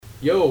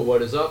Yo,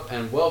 what is up,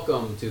 and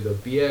welcome to the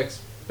BX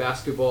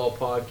Basketball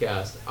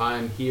Podcast.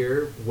 I'm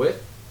here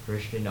with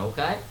Christian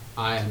Okai.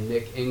 I am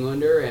Nick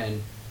Englander,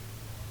 and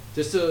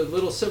just a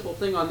little simple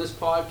thing on this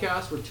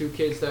podcast. We're two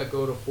kids that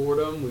go to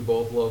Fordham. We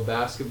both love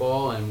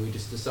basketball, and we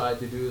just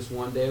decided to do this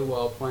one day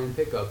while playing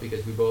pickup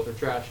because we both are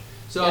trash.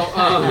 So,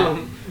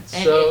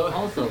 And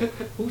also,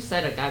 who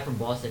said a guy from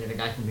Boston and a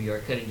guy from New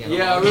York couldn't get along?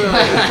 Yeah,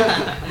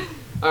 really.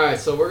 All right,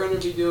 so we're going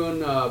to be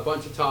doing a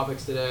bunch of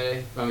topics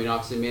today. I mean,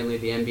 obviously, mainly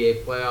the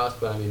NBA playoffs,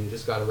 but I mean,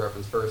 just got to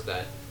reference first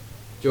that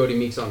Jody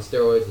Meeks on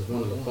steroids is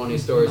one of the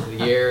funniest stories of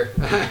the year.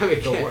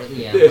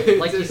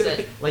 Like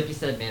you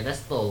said, man, that's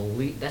the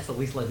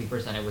least likely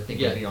person I would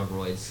think would be on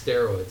roids.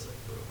 Steroids.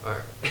 All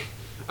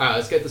right,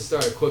 let's get this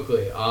started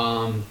quickly.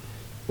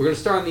 We're going to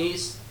start in the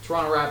East.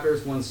 Toronto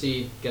Raptors, 1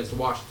 seed, against the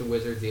Washington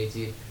Wizards, the 8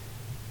 seed.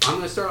 I'm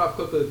going to start off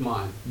quickly with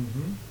mine.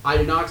 Mm-hmm. I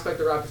did not expect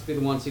the Raptors to be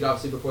the 1 seed,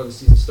 obviously, before the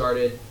season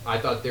started. I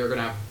thought they were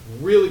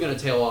really going to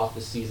tail off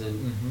this season.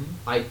 Mm-hmm.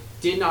 I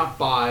did not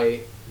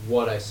buy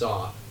what I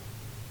saw.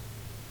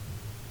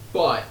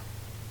 But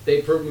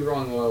they proved me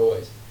wrong in a lot of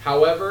ways.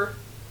 However,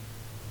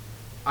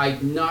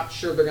 I'm not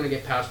sure they're going to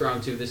get past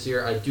round 2 this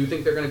year. I do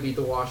think they're going to beat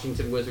the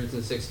Washington Wizards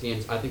in 6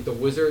 games. I think the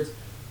Wizards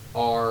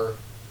are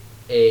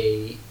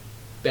a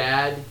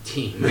bad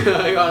team.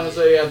 Like,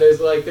 honestly, yeah,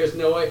 there's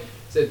no way.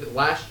 So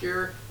last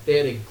year they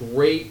had a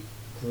great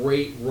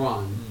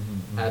run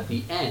at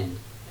the end,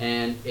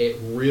 and it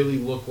really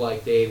looked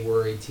like they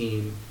were a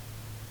team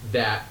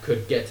that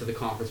could get to the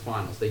conference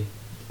finals. They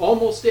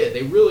almost did.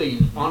 They really,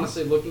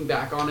 honestly, looking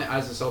back on it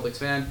as a Celtics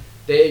fan,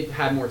 they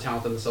had more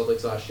talent than the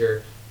Celtics last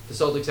year. The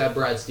Celtics had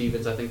Brad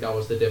Stevens. I think that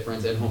was the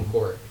difference, and home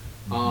court.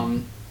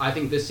 I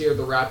think this year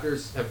the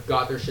Raptors have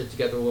got their shit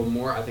together a little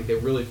more. I think they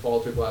really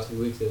faltered the last few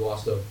weeks. They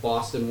lost to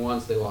Boston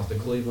once. They lost to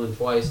Cleveland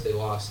twice. They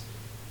lost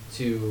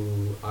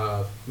to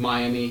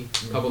Miami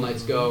a couple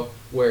nights ago,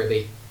 where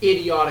they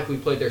idiotically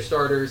played their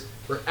starters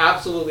for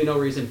absolutely no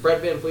reason.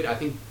 Fred VanVleet, I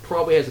think,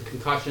 probably has a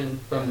concussion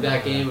from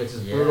that game, which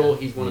is brutal.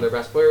 He's one of their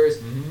best players.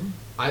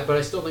 But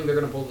I still think they're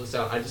going to pull this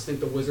out. I just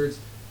think the Wizards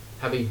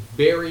have a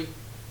very,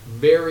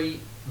 very,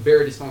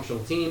 very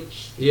dysfunctional team.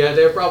 Yeah,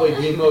 they're probably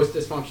the most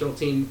dysfunctional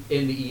team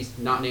in the East,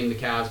 not named the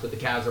Cavs, but the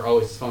Cavs are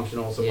always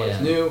dysfunctional, so what's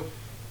new?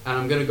 And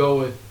I'm going to go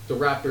with the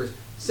Raptors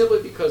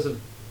simply because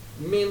of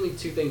mainly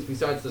 2 things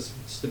besides the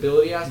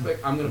stability aspect.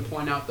 I'm going to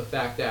point out the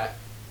fact that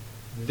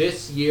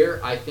this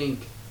year, I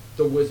think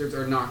the Wizards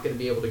are not going to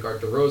be able to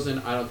guard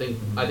DeRozan. I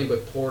think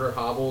with Porter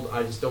hobbled,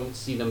 I just don't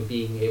see them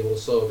being able to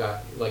slow a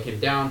guy like him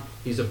down.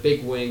 He's a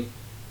big wing.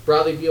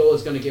 Bradley Beal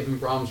is going to give him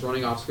problems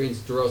running off screens.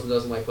 DeRozan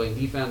doesn't like playing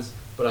defense,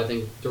 but I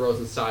think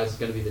DeRozan's size is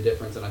going to be the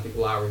difference, and I think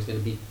Lowry is going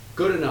to be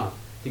good enough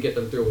to get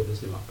them through with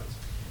this new offense.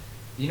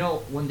 You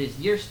know, when this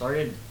year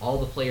started, all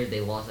the players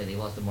they lost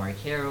Amari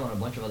Carroll and a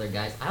bunch of other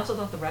guys. I also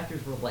thought the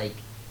Raptors were going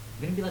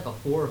to be like a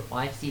 4 or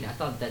 5 seed. I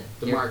thought that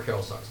DeMar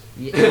Carroll sucks.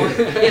 Yeah,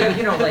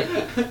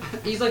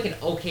 but he's like an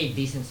okay,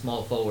 decent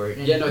small forward.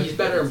 And he's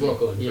better in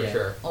Brooklyn for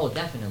sure. Oh,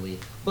 definitely.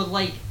 But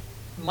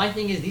my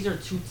thing is, these are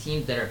 2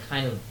 teams that are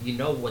kind of,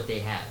 what they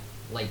have.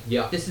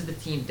 This is the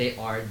team they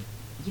are.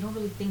 You don't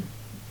really think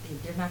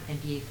they're not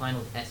NBA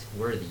Finals-esque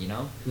worthy,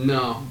 No,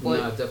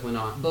 definitely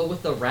not. But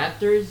with the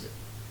Raptors,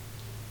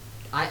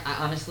 I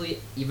honestly,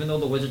 even though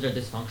the Wizards are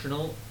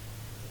dysfunctional,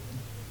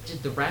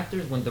 just the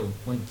Raptors, when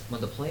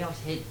the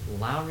playoffs hit,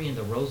 Lowry and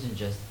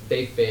DeRozan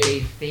they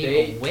fade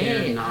away.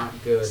 They're not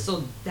good.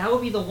 So that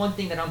would be the one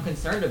thing that I'm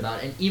concerned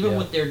about. And even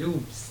with their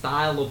new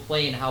style of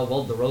play and how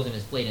well DeRozan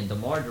has played, and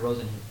DeMar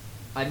DeRozan,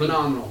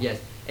 phenomenal.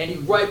 Yes. And he's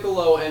right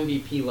below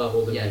MVP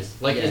level to me.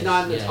 He's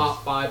not in the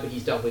top 5, but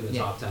he's definitely in the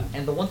top 10.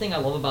 And the one thing I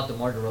love about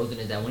DeMar DeRozan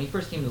is that when he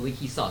first came to the league,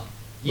 he sucked.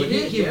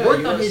 He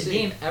worked on his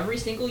game every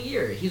single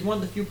year. He's one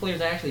of the few players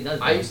that actually does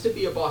that. I used to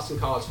be a Boston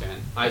College fan.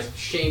 I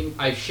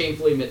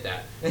shamefully admit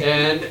that.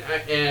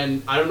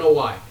 And I don't know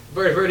why.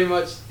 Very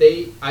much,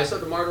 I saw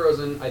DeMar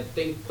DeRozan, I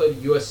think, played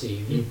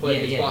USC. He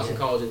played with Boston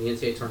College in the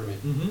NCAA tournament.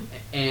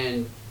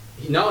 And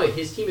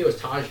his teammate was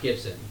Taj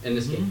Gibson in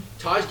this game.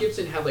 Taj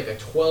Gibson had a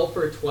 12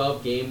 for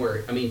 12 game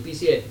where,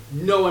 BC had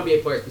no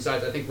NBA players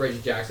besides, I think,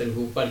 Reggie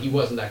Jackson, but he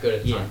wasn't that good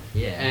at the time.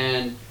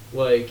 And,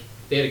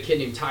 they had a kid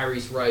named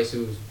Tyrese Rice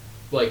who was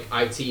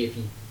IT if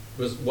he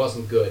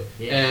wasn't good.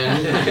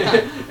 And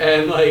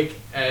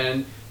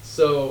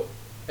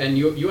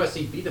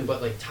USC beat them,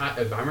 but I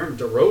remember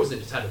DeRozan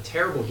just had a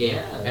terrible game,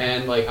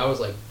 and I was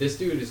like, this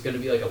dude is going to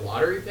be a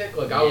lottery pick.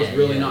 I was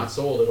really not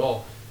sold at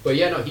all. But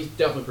he's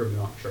definitely proved me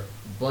wrong, sure.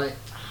 But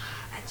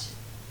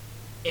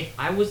if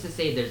I was to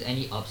say there's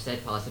any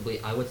upset possibly,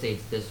 I would say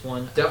it's this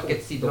one. Definitely. I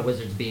could see the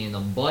Wizards beating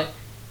them, but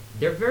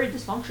they're very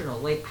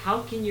dysfunctional.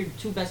 How can your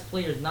 2 best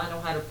players not know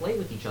how to play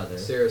with each other?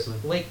 Seriously.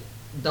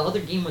 The other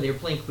game when they were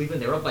playing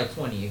Cleveland, they were up by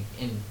 20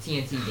 in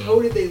TNT game. How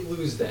did they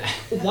lose that?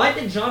 Why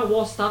did John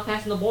Wall stop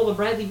passing the ball to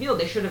Bradley Beal?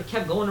 They should have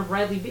kept going to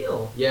Bradley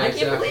Beal. Yeah, I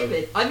can't believe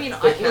it.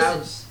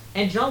 Listen,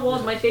 And John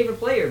Wall's my favorite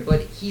player,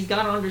 but he's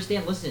got to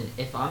understand, listen,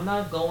 if I'm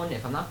not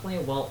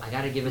playing well, I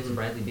got to give it to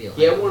Bradley Beal.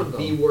 He had one of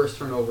the worst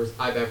turnovers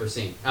I've ever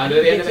seen. I know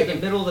the end of the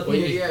middle of the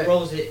field, he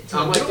throws it to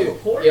the middle of the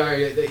court. Yeah,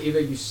 either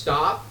you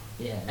stop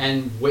Yeah.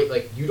 And wait,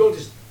 like, you don't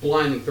just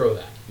blindly throw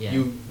that. Yeah.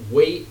 You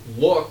wait,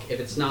 look, if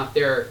it's not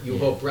there, you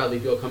hope Bradley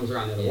Beal comes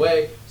around the other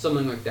way,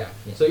 something like that.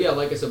 Yeah. So, yeah,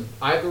 like I said,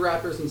 I have the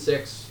Raptors in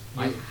 6.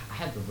 I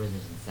have the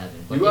Wizards in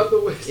 7. But you have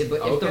the Wizards.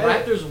 But if the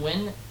Raptors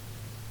win,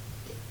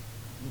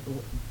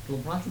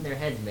 LeBron's in their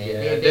heads, man.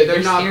 Yeah,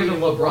 they're not beating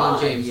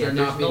LeBron James. They're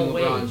not beating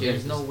LeBron James.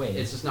 There's no way.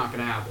 It's just not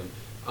going to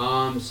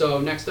happen. So,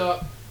 next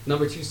up,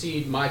 number 2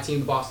 seed, my team,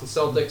 the Boston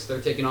Celtics.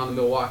 They're taking on the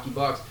Milwaukee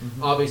Bucks.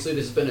 Obviously,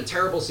 this has been a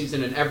terrible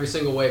season in every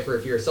single way for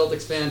if you're a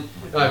Celtics fan.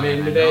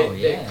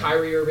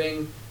 Kyrie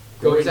Irving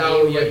goes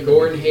out. You have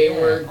Gordon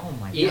Hayward. Oh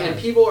my God. And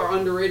people are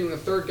underrating the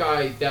third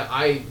guy that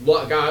I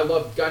love.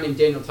 A guy named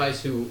Daniel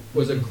Tice, who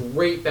was a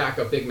great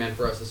backup big man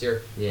for us this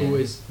year.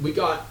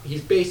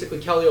 He's basically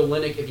Kelly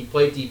Olynyk if he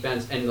played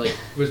defense and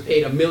was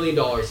paid $1 million.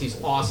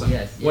 He's awesome.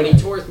 When he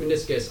tore his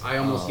meniscus, I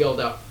almost yelled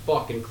out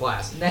 "fucking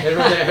class."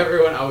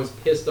 Everyone, I was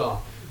pissed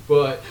off.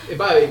 But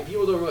by the way,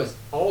 people don't realize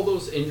all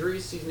those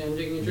injuries,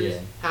 season-ending injuries,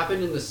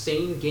 happened in the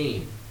same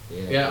game.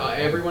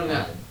 Everyone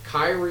that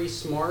Kyrie,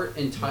 Smart,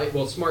 and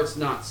Smart's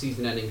not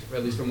season-ending,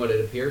 at least from what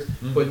it appears,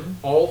 but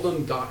all of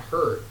them got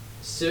hurt.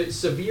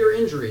 Severe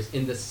injuries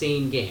in the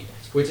same game,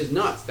 which is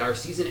nuts. Our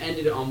season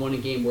ended on one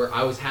game where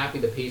I was happy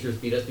the Pacers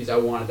beat us because I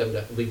wanted them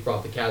to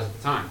leapfrog the Cavs at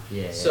the time.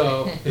 I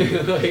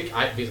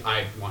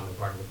wanted to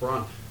part of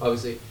LeBron,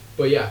 obviously.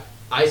 But yeah,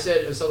 I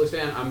said, as a Celtics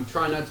fan, I'm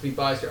trying not to be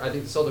biased here. I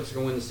think the Celtics are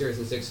going to win the series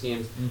in 6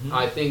 games.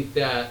 I think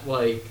that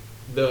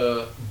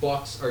the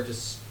Bucks are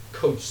just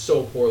coached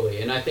so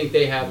poorly, and I think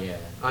they have.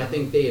 I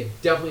think they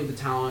have definitely the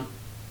talent,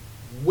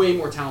 way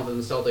more talent than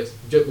the Celtics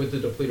with the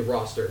depleted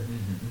roster.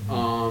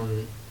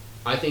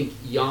 I think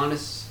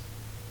Giannis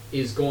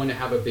is going to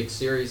have a big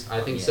series.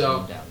 I think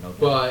so, no doubt.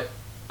 But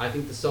I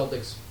think the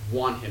Celtics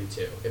want him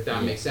to, if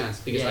that makes sense,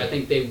 because I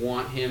think they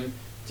want him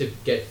to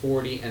get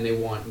 40, and they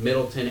want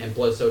Middleton and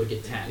Bledsoe to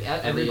get 10.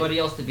 Everybody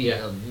else to beat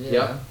them.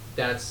 Yep.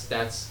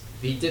 That's.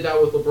 He did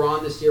that with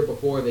LeBron this year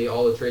before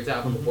all the trades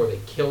happened, before they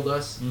killed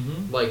us.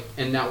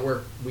 And that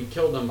we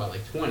killed them by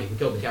 20. We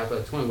killed the Cavs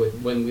by 20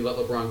 when we let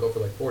LeBron go for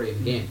 40 in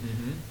the game.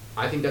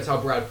 I think that's how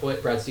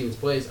Brad Stevens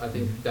plays. I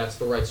think that's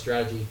the right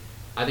strategy.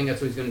 I think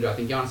that's what he's going to do. I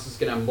think Giannis is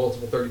going to have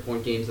multiple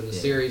 30-point games in the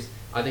series.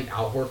 I think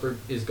Al Horford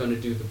is going to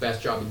do the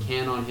best job he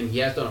can on him. He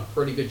has done a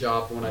pretty good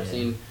job from what I've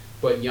seen.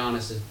 But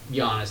Giannis is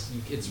Giannis.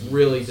 It's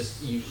really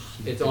just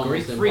it's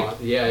almost impossible.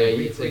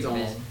 It's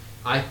almost.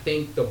 I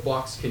think the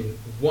Bucks can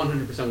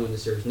 100% win the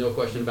series. No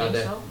question about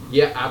that. So?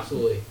 Yeah,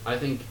 absolutely. I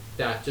think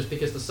that just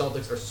because the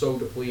Celtics are so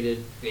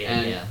depleted,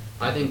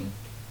 I think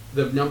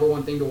the number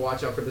one thing to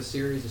watch out for this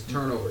series is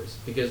turnovers,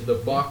 because the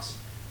Bucks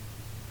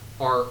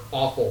are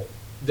awful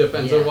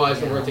defensive-wise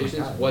for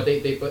rotations.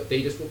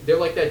 They're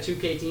like that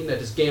 2K team that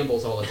just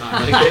gambles all the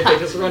time. They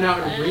just run out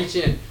and reach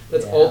in.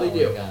 That's all they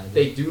do.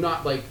 They do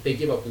not they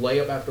give up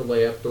layup after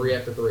layup, 3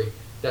 after 3.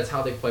 That's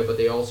how they play, but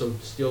they also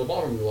steal the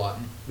ball from you a lot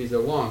because they're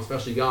long,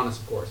 especially Giannis,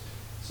 of course.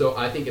 So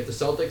I think if the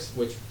Celtics,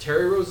 which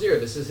Terry Rozier,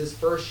 this is his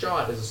first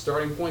shot as a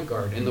starting point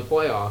guard in the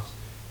playoffs,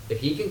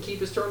 if he can keep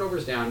his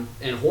turnovers down,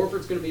 and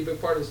Horford's going to be a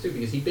big part of this too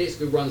because he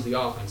basically runs the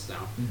offense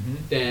now,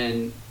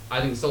 then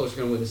I think the Celtics are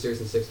going to win the series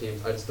in 6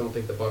 games. I just don't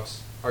think the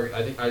Bucks are.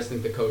 I just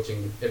think the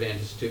coaching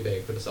advantage is too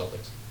big for the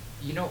Celtics.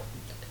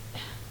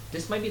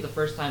 This might be the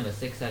first time a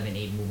 6, 7,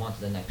 8 move on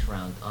to the next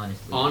round.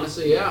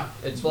 Honestly, yeah,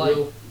 it's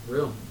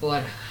real.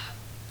 But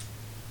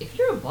if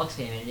you're a Bucks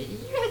fan, you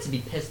have to be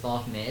pissed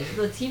off, man.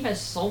 The team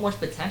has so much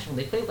potential.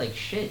 They play like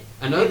shit.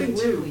 Another thing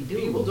too,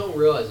 people don't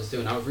realize this too,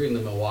 and I was reading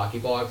the Milwaukee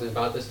blogs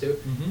about this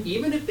too.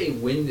 Even if they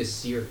win this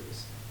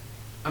series,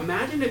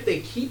 imagine if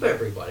they keep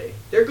everybody.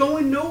 They're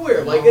going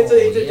nowhere.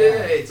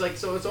 It's like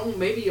so. It's almost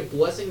maybe a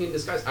blessing in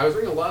disguise. I was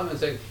reading a lot of them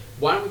saying,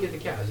 why don't we get the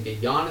Cavs? You get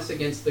Giannis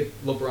against the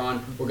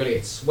LeBron. We're going to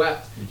get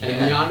swept,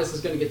 and Giannis is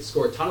going to get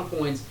scored a ton of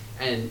points,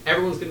 and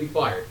everyone's going to be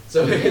fired.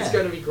 So it's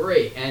going to be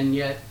great. And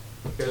yet,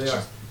 here they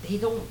are. They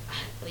don't.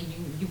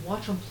 You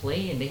watch them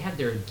play, and they have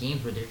their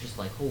games where they're just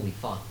like, holy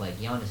fuck,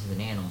 Giannis is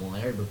an animal, and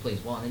everybody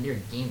plays well. And then there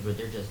are games where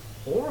they're just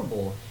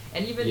horrible.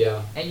 And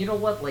and you know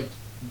what?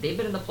 They've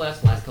been in the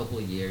playoffs the last couple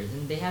of years,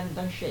 and they haven't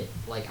done shit.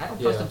 I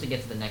don't trust them to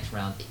get to the next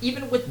round.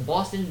 Even with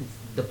Boston's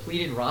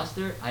depleted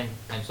roster,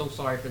 I'm so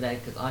sorry for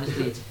that, because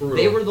honestly,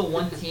 they were the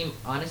one team.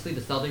 Honestly,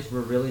 the Celtics were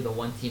really the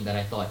one team that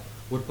I thought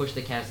would push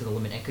the Cavs to the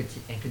limit and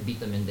could beat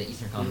them in the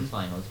Eastern Conference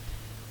Finals.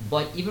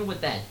 But even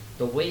with that,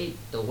 the way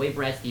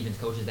Brad Stevens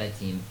coaches that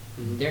team,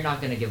 they're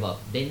not going to give up.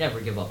 They never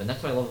give up, and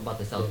that's what I love about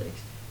the Celtics.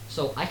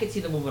 So I could see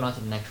them moving on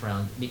to the next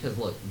round because,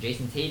 look,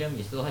 Jason Tatum,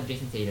 you still have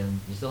Jason Tatum,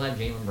 you still have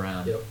Jaylen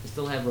Brown, you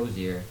still have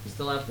Rozier, you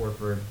still have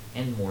Horford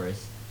and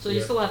Morris. So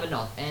you still have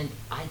enough. And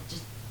I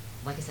just,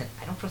 like I said,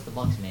 I don't trust the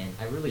Bucks, man.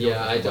 I really don't.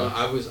 Yeah, I don't.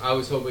 I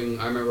was hoping.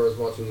 I remember I was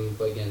watching them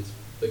play against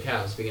the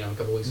Cavs, speaking of a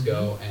couple weeks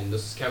ago, and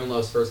this is Kevin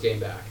Love's first game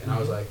back, and I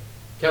was like,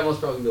 Kevin Love's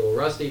probably gonna be a little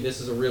rusty.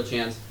 This is a real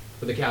chance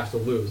for the Cavs to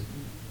lose.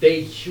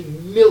 They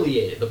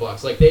humiliated the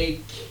Bucks.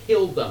 They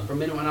killed them from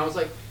minute one. I was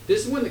like,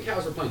 this is when the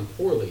Cavs were playing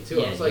poorly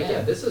too. I was like,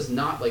 this is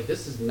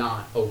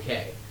not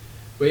okay.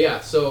 But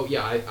yeah, so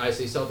yeah, I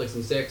say Celtics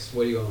in 6.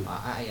 What are you going?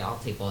 I'll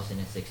take Boston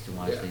in 6 too,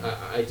 honestly.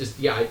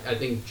 Yeah, I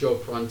think Joe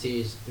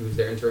Prunty, who's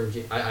their interim,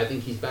 I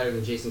think he's better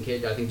than Jason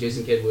Kidd. I think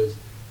Jason Kidd was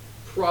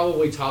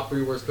probably top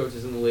 3 worst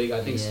coaches in the league.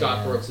 I think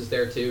Scott Brooks is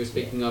there too.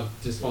 Speaking of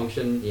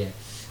dysfunction,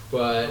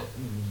 but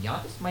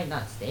Giannis might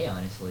not stay,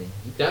 honestly.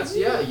 That's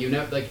you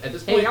know, like at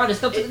this point. Hey,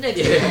 Giannis, up to the Knicks.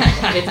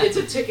 It's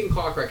a ticking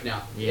clock right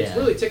now. Yeah. It's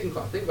really a ticking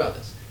clock. Think about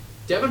this.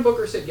 Devin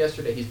Booker said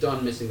yesterday he's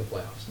done missing the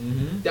playoffs.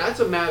 Mm-hmm.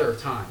 That's a matter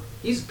of time.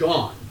 He's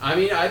gone. I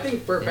mean, I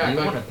think for a fact. Do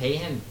you want to pay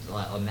him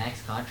a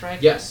max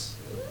contract? Yes,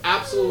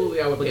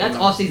 absolutely. I would. But pay that's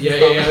him.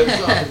 off-season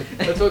stuff.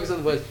 Let's focus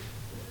on the playoffs.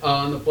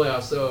 On the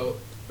playoffs, so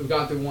we've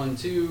gone through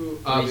 1-2.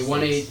 We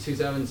 1-8,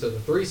 2-7, so the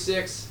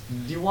 3-6.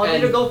 Do you want me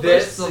to go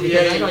first? So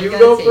you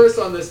go first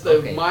on this.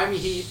 The Miami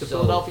Heat, the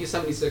Philadelphia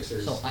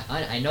 76ers. So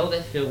I know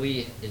that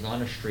Philly is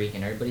on a streak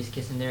and everybody's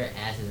kissing their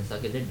asses and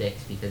sucking their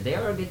dicks because they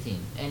are a good team.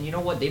 And you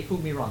know what? They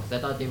proved me wrong because I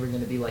thought they were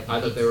going to be like.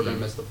 I thought they were going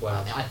to miss the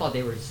playoffs. I thought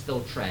they were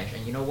still trash.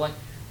 And you know what?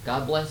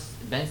 God bless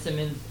Ben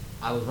Simmons.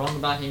 I was wrong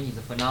about him. He's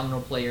a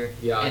phenomenal player.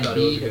 Yeah, I thought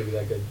he was going to be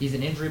that good. He's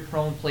an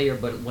injury-prone player,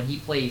 but when he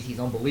plays, he's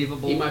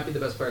unbelievable. He might be the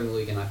best player in the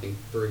league in, I think,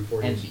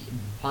 3-4 years. And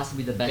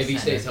possibly the best if he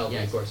center. stays healthy,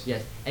 yes, of course.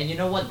 Yes, and you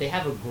know what? They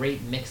have a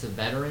great mix of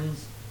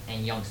veterans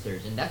and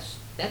youngsters, and that's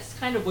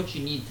kind of what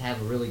you need to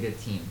have a really good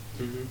team.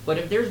 Mm-hmm. But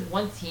if there's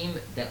one team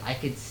that I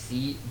could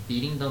see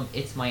beating them,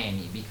 it's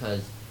Miami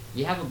because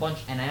you have a bunch,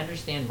 and I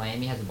understand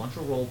Miami has a bunch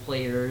of role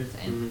players,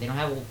 and they don't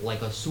have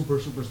like a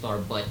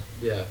superstar,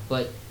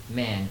 but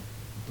man.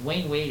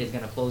 Dwayne Wade is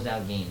going to close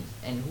out games.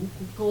 And who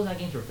closed out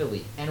games for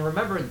Philly? And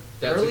remember,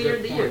 earlier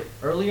in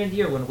the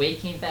year when Wade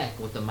came back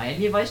with the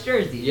Miami Vice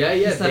jersey, he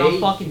said, this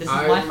is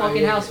my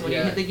fucking house when he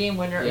hit the game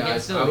winner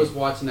against Philly. I was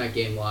watching that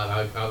game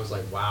live. I was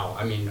like, wow.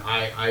 I mean,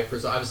 I'm a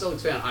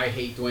Celtics fan. I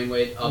hate Dwayne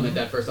Wade. At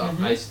that first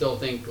off, I still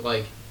think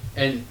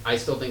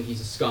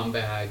he's a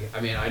scumbag.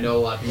 I mean, I know a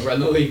lot of people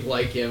around the league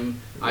like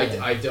him.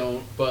 I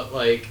don't, but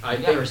like I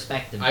gotta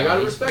respect him. I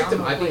gotta respect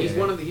him. I think he's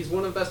one of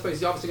the best players.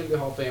 He's obviously gonna be a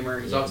Hall of Famer.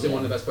 He's obviously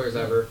one of the best players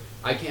ever.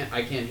 I can't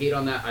hate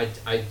on that.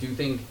 I do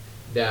think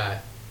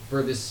that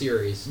for this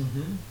series,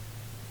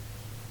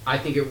 I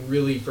think it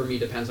really for me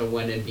depends on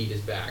when Embiid is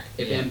back.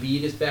 If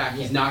Embiid is back,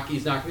 he's not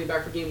gonna be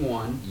back for Game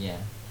 1. Yeah.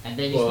 And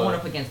then he's going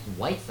up against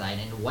Whiteside,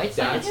 and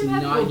Whiteside. That's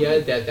not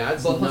yet.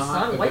 That's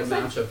not a good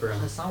matchup for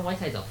him. Hassan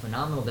Whiteside's a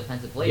phenomenal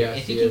defensive player. Yes,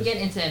 if he can get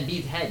into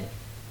Embiid's head,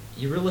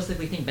 you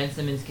realistically think Ben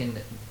Simmons can? Do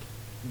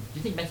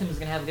you think Ben Simmons is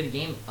gonna have a good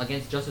game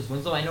against Justice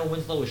Winslow? I know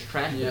Winslow is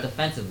trash, but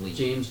defensively.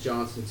 James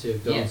Johnson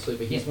too. Don't sleep.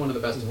 But he's one of the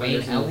best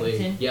defenders in the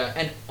league. Yeah,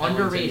 and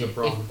underrated. If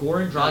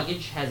Goran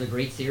Dragic has a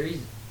great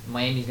series,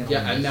 Miami's gonna.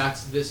 Yeah, and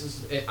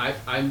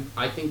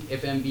I think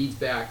if Embiid's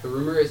back, the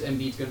rumor is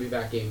Embiid's gonna be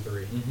back Game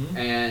 3,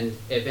 and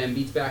if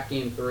Embiid's back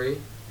Game 3,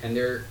 and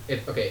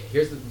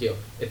here's the deal: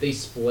 if they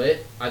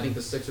split, I think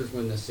the Sixers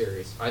win this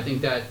series. I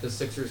think that the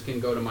Sixers can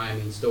go to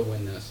Miami and still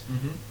win this.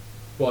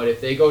 But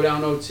if they go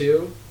down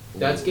 0-2,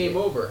 that's game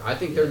over. I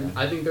think they're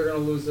gonna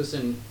lose this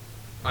in.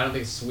 I don't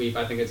think sweep.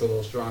 I think it's a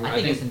little strong. I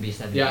think it's gonna be a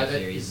 7-game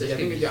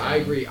series. I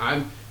agree.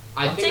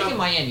 I'm taking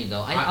Miami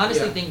though. I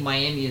honestly think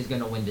Miami is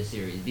gonna win the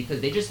series because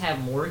they just have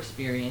more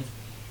experience,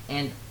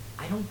 and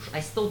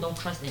I still don't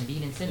trust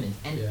Embiid and Simmons.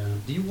 And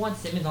do you want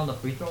Simmons on the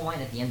free throw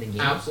line at the end of the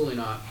game? Absolutely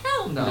not.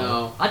 Hell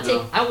no.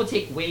 I will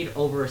take Wade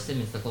over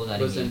Simmons to close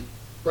out a game.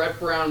 Brett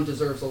Brown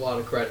deserves a lot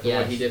of credit for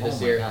what he did this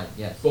year. God,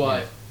 yes.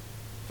 But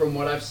from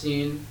what I've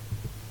seen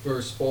for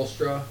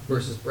Spoelstra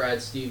versus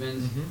Brad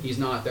Stevens, he's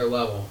not at their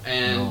level.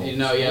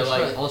 And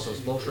also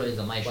Spoelstra is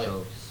a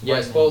maestro.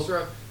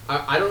 Spoelstra.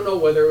 I don't know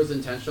whether it was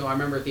intentional. I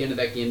remember at the end of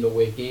that game, the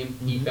Wade game,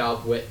 he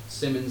fouled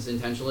Simmons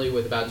intentionally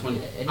with about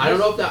 20. I don't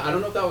know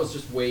if that was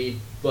just Wade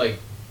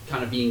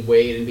kind of being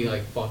Wade and being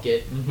like fuck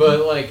it, but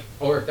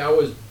or if that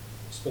was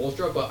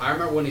Spoelstra. But I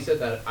remember when he said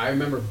that. I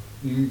remember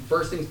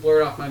first things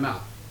blurred off my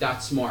mouth.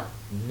 That's smart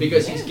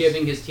because he's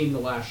giving his team the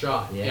last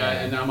shot.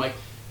 And I'm like,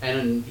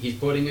 and he's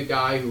putting a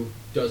guy who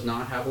does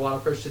not have a lot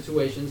of pressure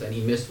situations, and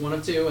he missed 1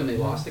 of 2, and they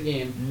lost the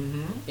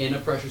game in a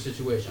pressure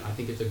situation. I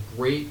think it's a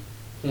great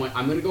point.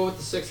 I'm going to go with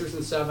the Sixers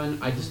in 7.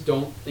 I just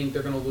don't think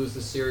they're going to lose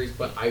the series,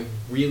 but I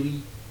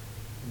really,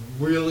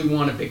 really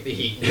want to pick the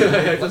Heat.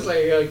 Just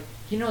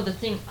you know, the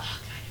thing. Oh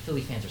God,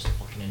 Philly fans are so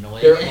fucking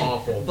annoying. They're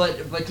awful.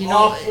 But you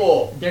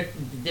know,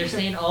 they're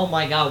saying, oh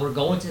my God, we're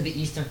going to the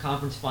Eastern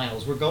Conference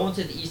Finals. We're going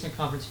to the Eastern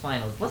Conference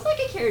Finals. Let's not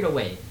get carried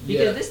away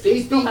because this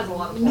team still has a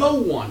lot of no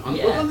one.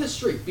 Look on this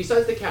streak.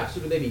 Besides the Caps,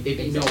 who do they beat? They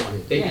beat no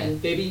one. They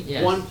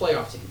beat one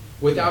playoff team.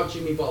 Without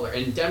Jimmy Butler.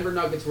 And Denver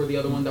Nuggets were the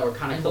other one that were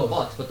kind of close. And the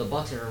Bucks, but the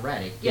Bucks are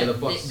erratic. Yeah, the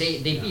Bucks. They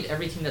beat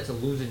every team that's a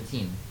losing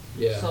team.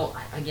 Yeah. So,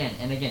 again,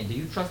 do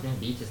you trust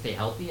Embiid to stay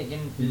healthy?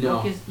 Again, he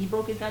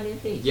broke his goddamn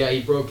face. Yeah,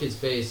 he broke his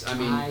face. I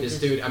mean,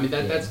 dude, I mean,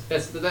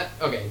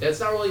 that's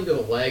not really into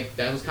the leg.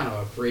 That was kind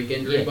of a freak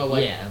injury, but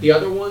the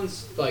other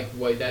ones,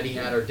 that he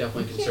had are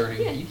definitely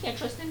concerning. Yeah, you can't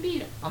trust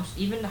Embiid.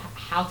 Even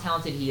how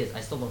talented he is,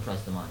 I still don't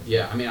trust him, honestly.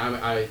 Yeah, I mean,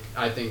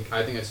 I think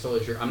that's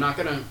totally true. I'm not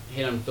going to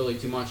hit on Philly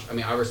too much. I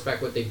mean, I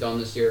respect what they've done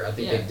this year. I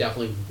think they've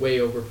definitely way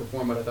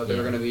overperformed what I thought they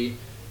were going to be.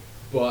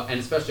 and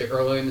especially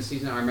early in the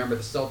season, I remember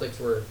the Celtics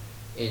were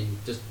in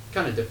just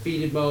kind of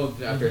defeated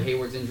mode after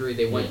Hayward's injury.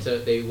 They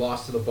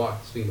lost to the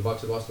Bucks. Speaking of the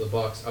Bucks, they lost to the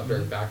Bucks after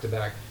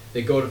back-to-back.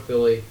 They go to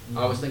Philly.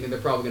 I was thinking they're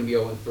probably going to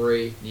be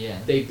 0-3. Yeah.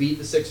 They beat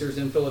the Sixers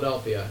in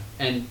Philadelphia.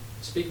 And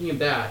speaking of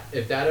that,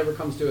 if that ever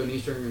comes to an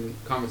Eastern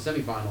Conference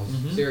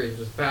semifinals series, which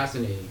was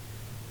fascinating.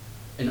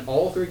 In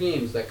all 3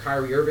 games that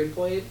Kyrie Irving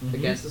played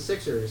against the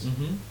Sixers,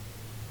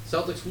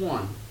 Celtics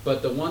won.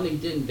 But the one they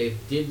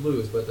did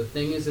lose. But the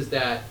thing is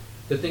that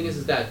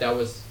that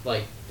was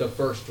like the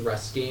first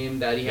rest game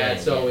that he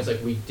had, so it was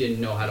like we didn't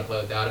know how to play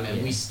without him,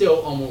 and we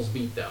still almost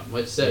beat them,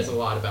 which says a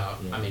lot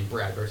about,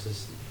 Brad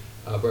versus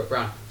Brett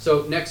Brown.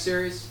 So next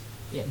series,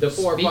 the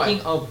 4-5.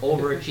 Speaking of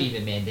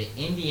overachieving, man, the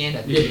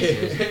Indiana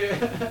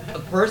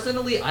Pacers.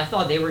 Personally, I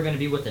thought they were going to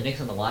be with the Knicks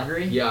in the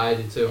lottery. Yeah, I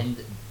did too. And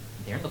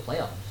they're in the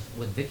playoffs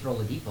with Victor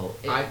Oladipo.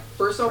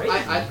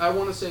 I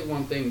want to say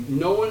one thing.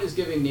 No one is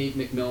giving Nate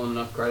McMillan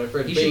enough credit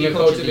for being a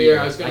coach of the year.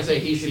 I was going to say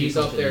he should be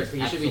up there.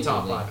 He should be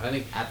top 5. I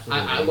think.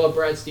 I love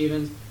Brad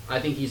Stevens. I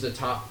think he's a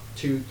top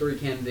 2-3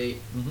 candidate.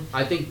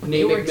 I think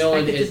Nate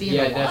McMillan is.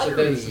 That's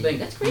the thing.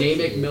 That's crazy.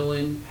 Nate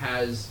McMillan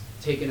has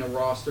taken a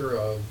roster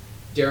of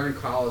Darren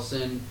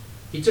Collison.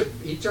 He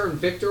turned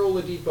Victor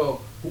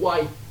Oladipo, who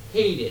I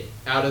hated,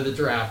 out of the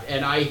draft,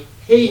 and I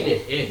hate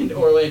it in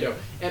Orlando,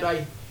 and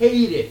I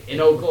hate it in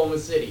Oklahoma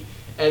City,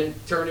 and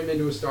turned him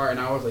into a star. And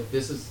I was like,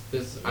 this is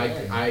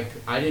I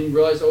didn't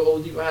realize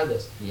Oladipo had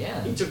this.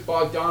 Yeah. He took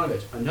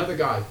Bogdanovich, another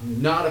guy,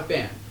 not a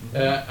fan.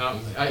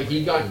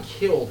 He got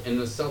killed in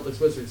the Celtics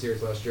Wizards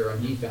series last year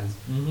on defense.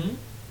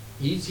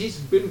 He's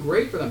been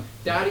great for them.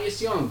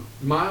 Thaddeus Young,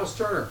 Miles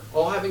Turner,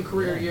 all having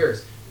career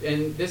years.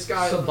 And this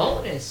guy...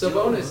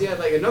 Sabonis, yeah,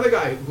 like another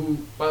guy who,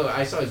 by the way,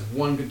 I saw his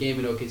one good game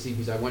in OKC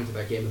because I went to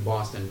that game in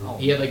Boston.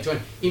 He had like 20...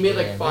 He made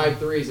like 5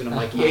 threes, and I'm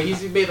like,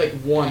 he's made like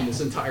 1 this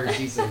entire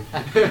season.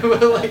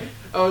 But like,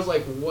 I was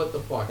like, what the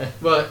fuck?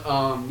 But,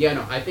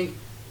 I think...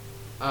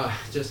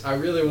 I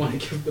really want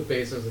to give the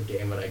Pacers a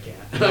game, but I can't.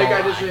 I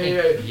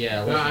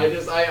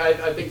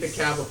think the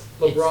Cavs,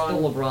 LeBron. It's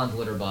still LeBron's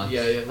litter box.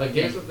 Yeah.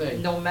 Here's the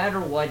thing. No matter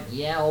what,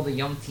 all the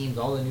young teams,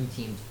 all the new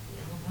teams,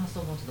 LeBron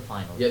still went to the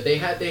finals. Yeah, they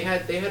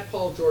had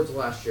Paul George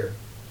last year,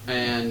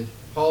 and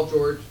Paul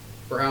George,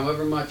 for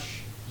however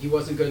much he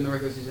wasn't good in the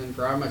regular season,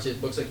 for however much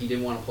it looks like he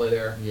didn't want to play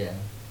there. Yeah.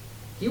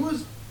 He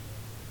was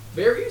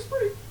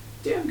pretty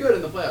damn good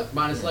in the playoffs.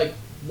 Minus like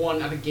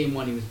one, I think game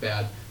 1 he was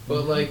bad.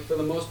 But like for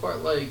the most part,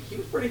 like he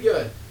was pretty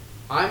good.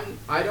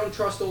 I don't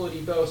trust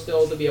Oladipo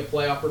still to be a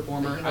playoff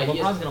performer.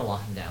 LeBron's gonna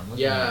lock him down.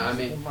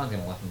 LeBron's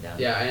gonna lock him down.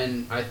 Yeah,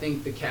 and I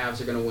think the Cavs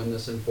are gonna win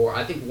this in 4.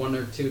 I think 1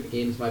 or 2 of the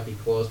games might be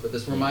close, but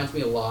this reminds me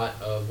a lot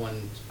of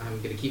when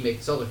I'm gonna keep making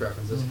Celtics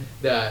references.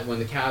 That when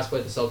the Cavs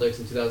played the Celtics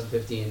in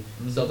 2015,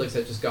 Celtics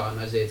had just gotten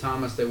Isaiah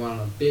Thomas. They went on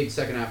a big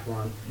second half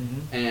run,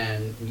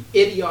 and we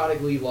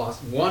idiotically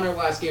won our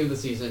last game of the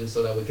season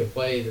so that we could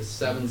play the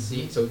 7th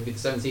seed. So we could get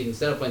the 7th seed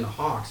instead of playing the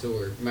Hawks, who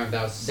were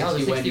that was a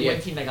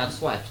 60-win team that got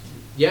swept.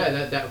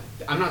 Yeah, that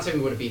I'm not saying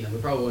we would have beaten them.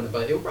 We probably wouldn't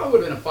have, but it probably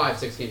would have been a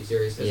 5-6 game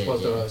series as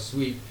opposed to a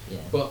sweep. Yeah.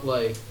 But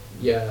like,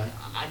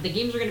 the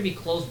games are going to be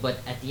close, but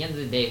at the end of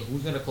the day,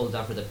 who's going to close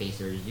out for the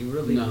Pacers? You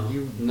really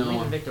believe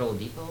in Victor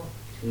Oladipo?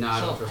 No,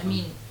 I don't trust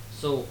him.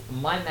 So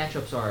my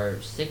matchups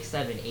are 6,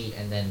 7, 8,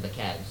 and then the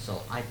Cavs.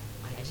 So I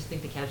just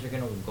think the Cavs are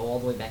going to go all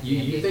the way back to the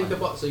NBA You think finals. the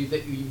Bucks? So you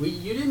think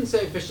you didn't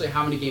say officially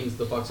how many games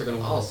the Bucks are going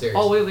to win this series?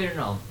 Oh wait,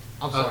 no.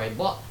 I'm sorry.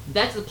 Well,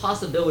 that's a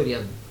possibility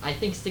of. I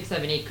think 6,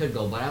 7, 8 could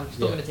go, but I'm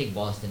still going to take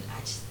Boston.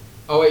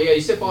 Oh wait,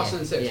 you said Boston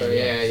in 6.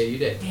 Yeah, you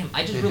did. Damn,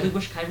 I just really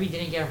wish Kyrie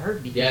didn't get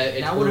hurt because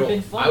that would have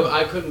been fun.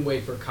 I couldn't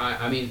wait for Kyrie.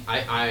 I mean,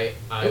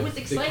 it was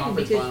exciting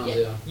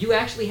because you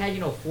actually had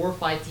 4 or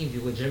 5 teams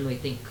you legitimately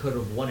think could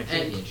have won a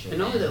championship. And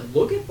not only that,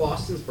 look at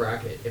Boston's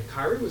bracket. If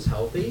Kyrie was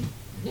healthy.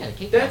 Yeah,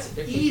 that's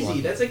easy.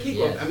 That's a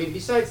cakewalk. Yes. I mean,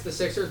 besides the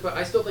Sixers, but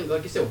I still think,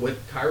 like you said,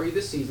 with Kyrie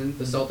this season,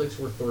 the Celtics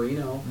were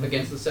 3-0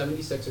 against the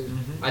 76ers.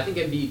 I think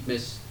Embiid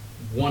missed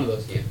one of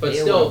those games, but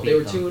still, they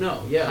were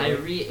 2-0. Yeah,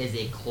 Kyrie is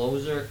a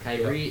closer.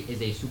 Kyrie is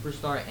a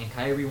superstar, and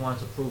Kyrie wanted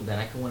to prove that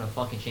I can win a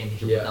fucking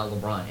championship without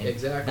LeBron. And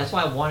exactly. That's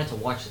why I wanted to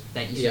watch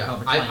that Eastern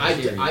Conference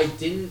Finals series. I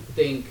didn't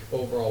think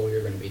overall we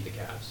were going to beat the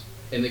Cavs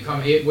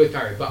with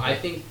Kyrie, but I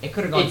think it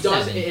could have gone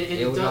 7.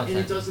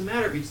 It doesn't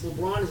matter because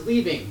LeBron is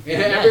leaving.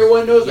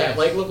 Everyone knows that.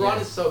 Like LeBron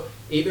is so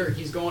either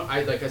he's going.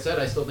 Like I said,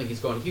 I still think he's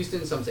going to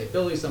Houston. Some say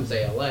Philly. Some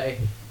say LA.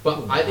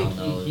 But I think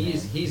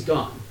he's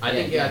gone. I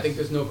think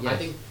there's no.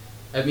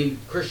 I mean,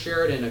 Chris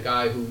Sheridan, a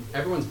guy who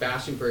everyone's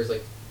bashing for his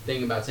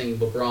thing about saying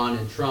LeBron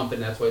and Trump,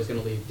 and that's why he's going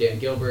to leave Dan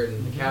Gilbert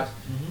and the Cavs.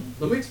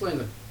 Let me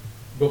explain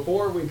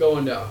before we go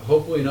into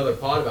hopefully another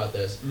pod about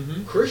this.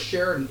 Chris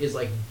Sheridan is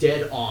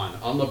dead on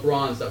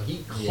LeBron stuff.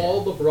 He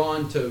called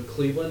LeBron to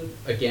Cleveland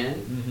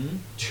again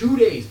 2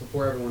 days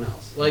before everyone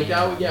else.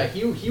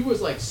 He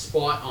was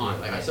spot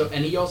on.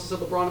 And he also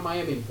said LeBron in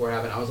Miami before it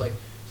happened. I was like,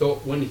 so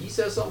when he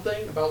says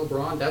something about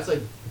LeBron, that's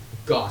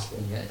gospel.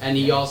 Yes, and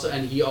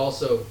he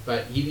also,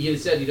 but he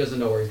said he doesn't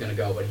know where he's going to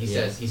go, but he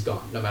says he's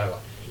gone no matter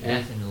what.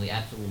 Definitely,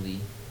 absolutely.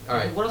 All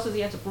right. What else does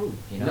he have to prove?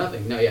 You know?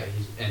 Nothing. No, yeah.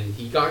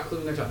 He got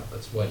Cleveland their title.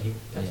 That's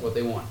what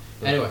they want.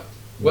 Anyway.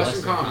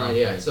 Western Conference,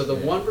 yeah. So the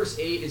 1 versus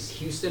 8 is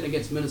Houston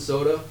against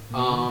Minnesota.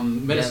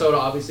 Minnesota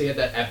obviously had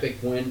that epic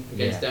win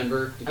against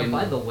Denver. And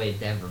by the way,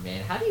 Denver,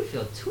 man, how do you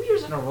feel? 2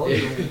 years in a row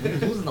you're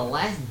losing the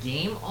last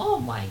game? Oh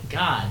my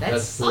God,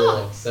 that sucks.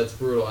 Brutal. That's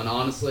brutal. And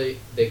honestly,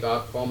 they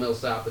got Paul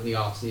Millsap in the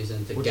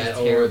offseason to get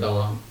over the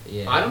hump.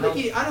 Yeah. I don't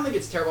think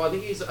it's terrible. I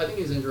think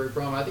he's injury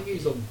prone. I think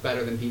he's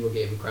better than people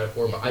gave him credit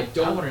for. But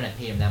I wouldn't have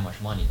paid him that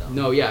much money though.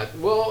 No, yeah.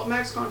 Well,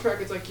 max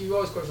contract. It's like you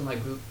always question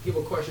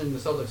people question the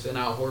Celtics and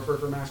Al Horford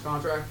for max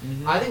contract.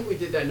 I think we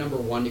did that number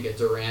one to get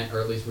Durant,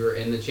 or at least we were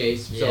in the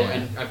chase. So,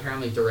 and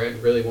apparently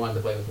Durant really wanted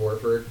to play with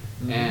Horford,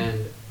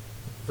 and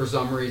for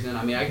some reason,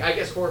 I mean, I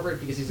guess Horford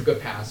because he's a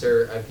good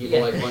passer. People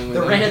like playing with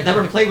Durant has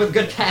never played with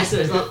good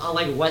passers,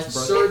 unlike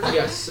Westbrook.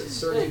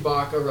 Serge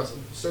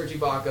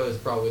Ibaka is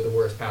probably the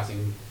worst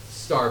passing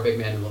star big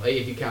man in the league.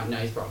 If you count,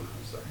 he's probably not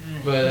a star.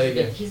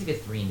 But he's a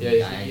good 3-and-D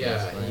guy.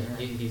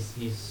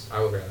 He's.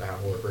 I would rather have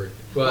Horford.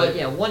 But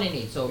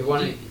 1-8. So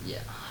 1-8.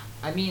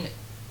 I mean.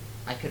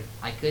 I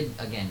could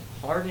again,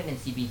 Harden and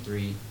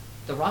CP3.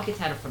 The Rockets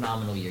had a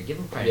phenomenal year. Give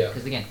them credit,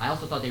 because again, I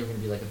also thought they were going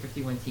to be like a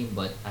 50-win team,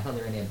 but I thought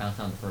they were going to get bounced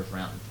out in the first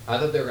round. I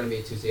thought they were going to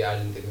be a 2 seed. I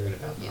didn't think they were going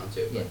to bounce round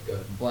 2. But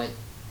good. But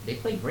they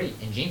played great,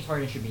 and James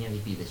Harden should be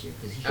MVP this year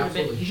because he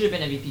should have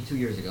been MVP 2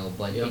 years ago,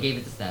 but they gave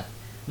it to Steph.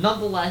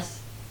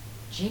 Nonetheless,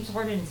 James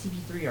Harden and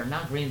CP3 are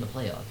not great in the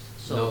playoffs.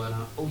 So no, they're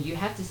not. You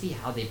have to see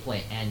how they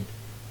play. And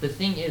the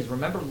thing is,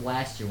 remember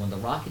last year when the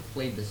Rockets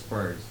played the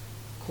Spurs,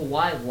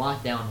 Kawhi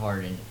locked down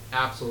Harden.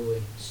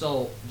 Absolutely.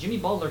 So Jimmy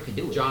Butler could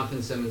do it.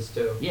 Jonathan Simmons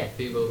too. Yeah.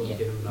 People don't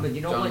give him enough. But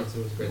you know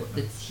Jonathan what? Simmons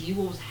The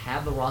T-Wolves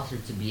have the roster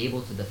to be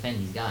able to defend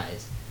these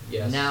guys.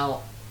 Yes.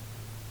 Now,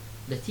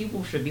 the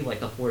T-Wolves should be like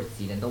the 4th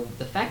seed, and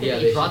the fact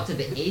that they dropped to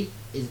the 8th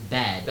is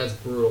bad. That's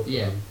brutal.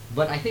 Yeah.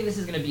 But I think this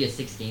is going to be a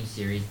 6-game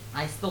series.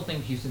 I still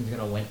think Houston's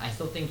going to win. I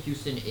still think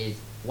Houston is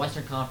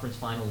Western Conference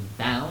Finals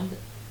bound,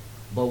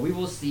 but we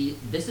will see.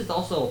 This is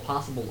also a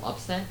possible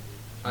upset.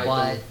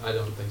 I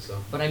don't think so.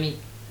 But I mean,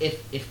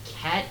 if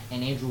Cat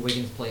and Andrew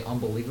Wiggins play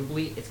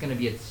unbelievably, it's going to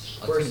be a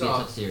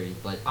tough series.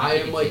 But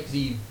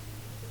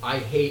I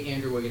hate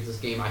Andrew Wiggins this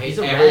game. I hate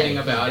everything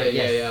about it.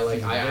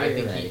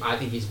 I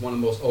think he's one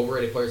of the most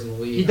overrated players in the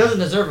league. He doesn't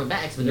deserve a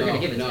max, but they're going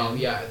to give it to him.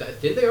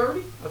 Did they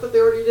already? I thought they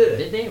already did it.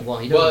 Did they? Well,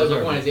 he doesn't deserve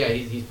it. The point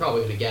is, he's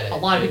probably going to get it. A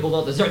lot of people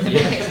don't deserve the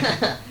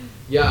max.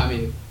 I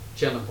mean,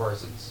 Chandler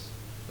Parsons.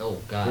 Oh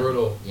God.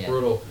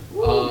 Brutal.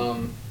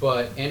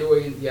 But Andrew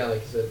Wiggins,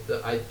 like I said,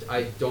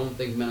 I don't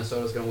think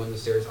Minnesota's going to win the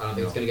series. I don't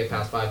think it's going to get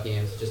past 5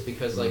 games, just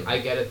because I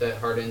get it that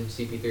Harden and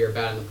CP3 are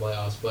bad in the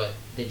playoffs, but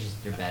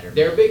they're better.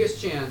 Their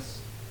biggest chance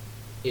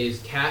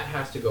is Cat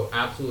has to go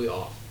absolutely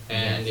off,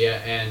 and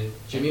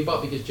Jimmy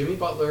Butler, because Jimmy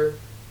Butler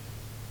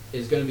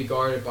is going to be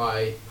guarded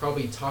by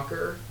probably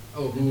Tucker,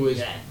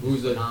 who's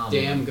a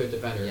damn good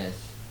defender. Yes.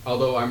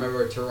 Although I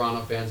remember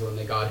Toronto fans when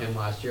they got him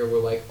last year were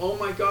like, "Oh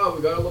my God,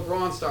 we got a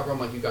LeBron stopper." I'm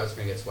like, "You guys are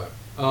gonna get swept."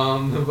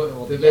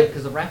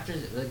 Because the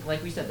Raptors,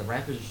 like we said, the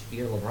Raptors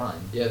fear LeBron.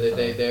 Yeah,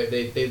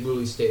 they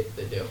literally state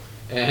that they do,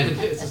 and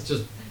it's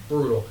just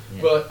brutal.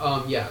 Yeah. But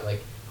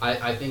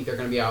I think they're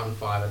gonna be out in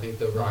 5. I think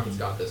the Rockets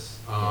got this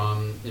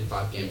in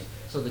 5 games.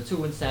 So the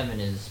 2 and 7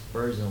 is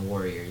Spurs and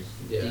Warriors.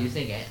 Yeah. Do you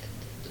think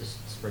the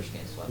Spurs are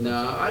getting swept?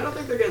 No, I don't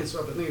think they're getting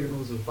swept. I think they're gonna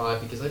lose in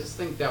 5 because I just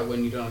think that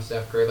when you don't have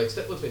Steph Curry, let's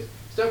face it,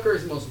 Steph Curry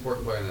is the most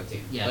important player on that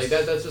team. Yes.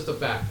 That's just a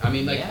fact. I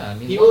mean,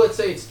 people that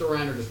say it's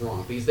Durant are just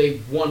wrong because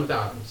they won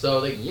without him.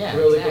 So they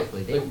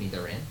exactly. They don't need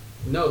Durant.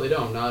 No, they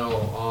don't. Not at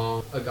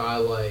all. A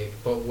guy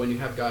but when you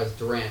have guys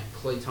Durant,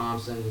 Klay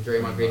Thompson,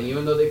 Draymond Green,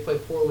 even though they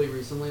played poorly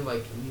recently,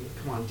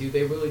 come on, do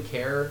they really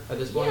care at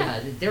this point?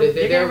 Yeah,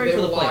 they're ready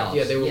for the playoffs.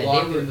 Yeah, they were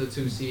locked in the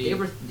 2 seed.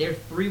 They're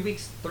 3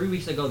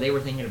 weeks ago. They were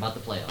thinking about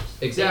the playoffs.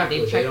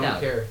 Exactly. They don't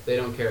care. They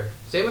don't care.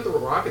 Same with the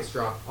Rockets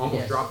dropped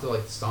to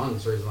the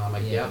Suns recently. I'm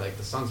like,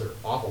 the Suns are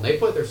awful. And they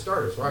played their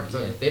starters.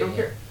 Rockets, they don't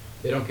care.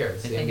 They don't care. They're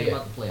thinking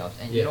about the playoffs.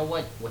 And you know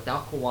what?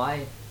 Without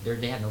Kawhi,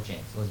 they have no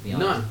chance. Let's be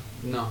honest.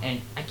 No. And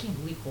I can't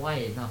believe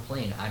Kawhi is not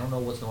playing. I don't know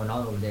what's going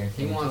on over there in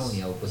San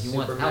Antonio, but he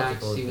wants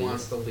out. He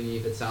wants to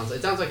leave. It sounds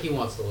like he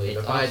wants to leave. It's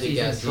if I had to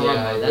guess, that's what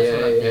I'm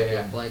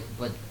thinking.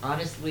 But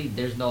honestly,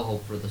 there's no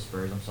hope for the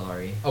Spurs. I'm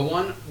sorry.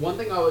 One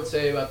thing I would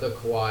say about the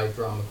Kawhi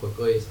drama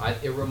quickly is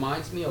it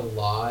reminds me a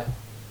lot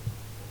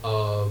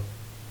of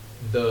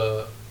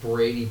the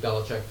Brady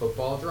Belichick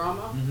football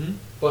drama,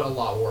 but a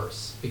lot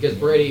worse because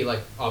Brady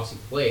obviously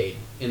played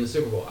in the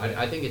Super Bowl.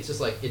 I think it's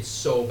just it's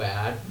so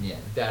bad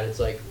that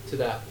it's to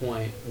that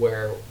point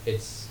where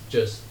it's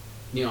just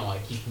he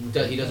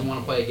doesn't want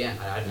to play again.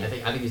 I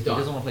think he's done.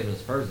 He doesn't want to play for the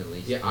Spurs at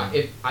least. Yeah,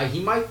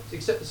 he might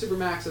accept the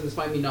Supermax and this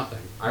might mean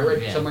nothing. I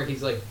read somewhere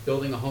he's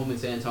building a home in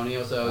San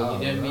Antonio, so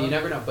you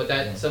never know. But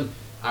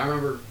I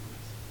remember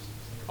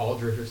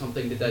Aldridge or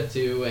something did that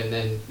too, and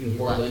then in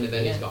Portland, and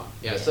then he's gone.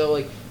 So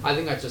I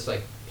think that's just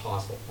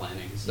possible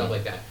planning and stuff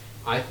like that.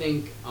 I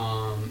think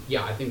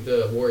I think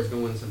the Warriors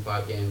gonna win this in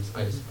 5 games.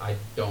 I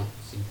don't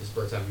see the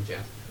Spurs having a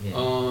chance.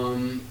 Yeah.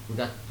 We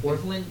got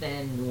Portland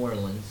and New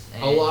Orleans.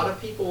 And a lot of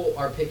people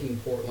are picking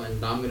Portland,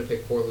 and I'm gonna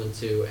pick Portland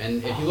too.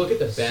 And if you look at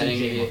the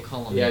betting,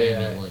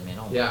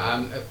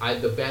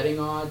 the betting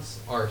odds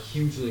are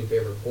hugely in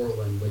favor of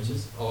Portland, which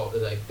is all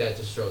like that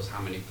just shows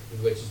how many,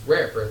 which is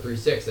rare for a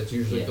 3-6. That's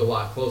usually a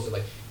lot closer.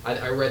 Like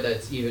I read that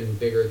it's even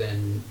bigger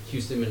than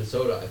Houston,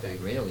 Minnesota. I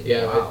think. Really?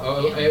 Yeah.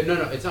 Wow.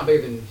 No, it's not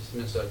bigger than Houston,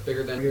 Minnesota. It's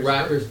bigger than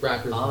Raptors,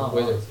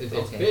 Wizards.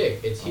 It's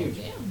big. It's huge.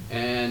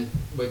 And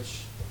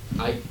which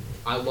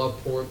I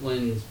love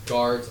Portland's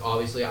guards.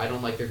 Obviously, I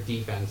don't like their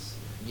defense.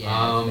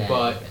 Yeah,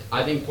 but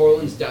I think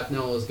Portland's death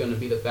knell is going to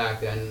be the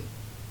fact that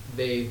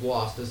they've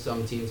lost to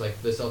some teams.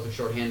 Like the Celtics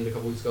shorthanded a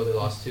couple weeks ago. They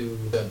lost to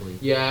they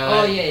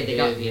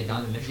got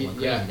Donovan Mitchell went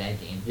crazy that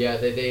game. Yeah,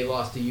 they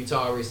lost to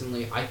Utah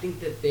recently. I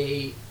think that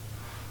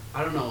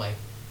I don't know, like.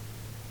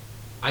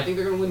 I think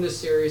they're going to win this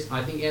series.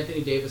 I think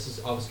Anthony Davis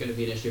is obviously going to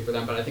be an issue for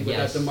them, but I think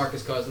without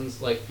DeMarcus Cousins,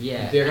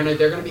 they're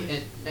gonna be.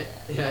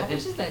 How much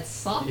is that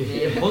suck, man?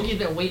 Boogie's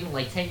been waiting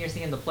like 10 years to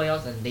get in the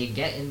playoffs, and they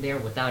get in there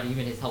without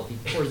even his help. He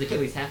tore his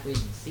Achilles halfway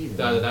through the season.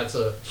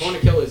 Torn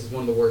Achilles is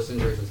one of the worst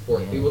injuries in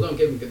sports. Yeah. People don't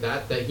give him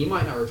that he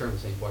might not return the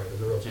same player.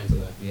 There's a real chance of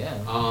that. Yeah.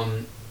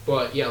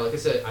 But yeah, like I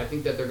said, I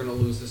think that they're going to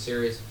lose the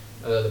series.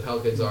 The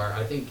Pelicans are.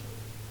 I think.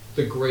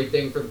 The great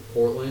thing for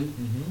Portland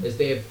is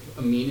they have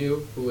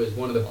Aminu, who is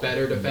one of the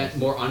better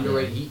more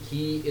underrated.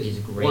 He's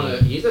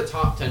great. He's a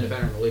top 10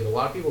 defender in the league. A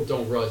lot of people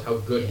don't realize how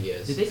good he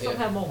is. Do they still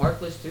have Mo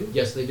Harkless too?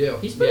 Yes, they do.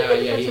 He's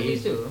pretty good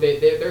he's too.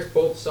 They're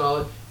both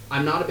solid.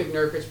 I'm not a big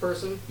Nurkic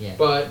person,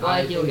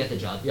 but he'll get the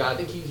job. Yeah, I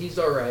think he's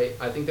all right.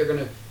 I think they're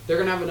gonna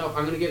have enough.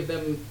 I'm gonna give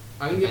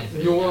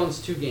New Orleans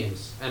 2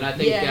 games, and I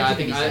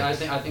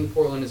think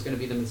Portland is gonna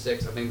beat them in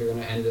 6. I think they're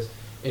gonna end this.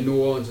 In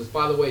New Orleans, which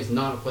by the way is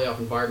not a playoff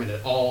environment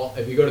at all.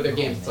 If you go to their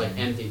games, it's like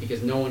empty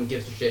because no one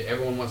gives a shit.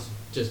 Everyone wants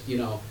to just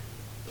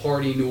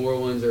party New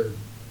Orleans or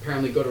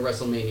apparently go to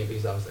WrestleMania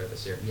because I was there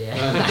this year.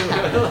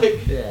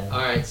 Yeah. All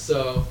right,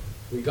 so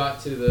we got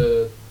to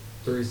the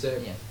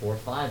 3-6. Yeah,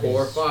 4-5.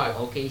 4-5.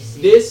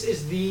 OKC. This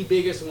is the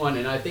biggest one,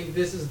 and I think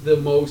this is the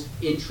most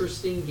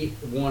interesting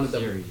one of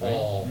them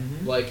all.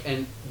 Right?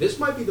 And this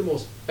might be the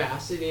most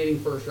fascinating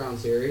first round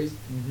series.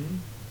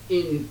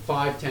 In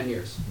 5-10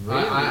 years,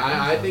 really?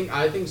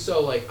 I think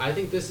so. Like I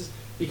think this is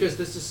because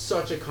this is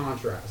such a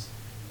contrast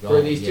for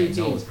these two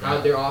teams.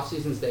 How their off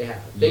seasons they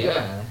have. They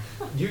got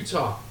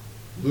Utah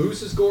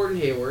loses Gordon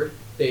Hayward.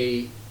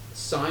 They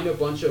sign a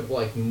bunch of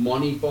like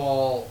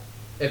Moneyball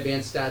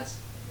advanced stats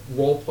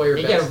role player.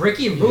 They get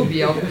Ricky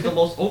Rubio, who's the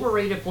most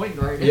overrated point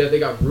guard. Yeah, they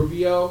got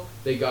Rubio.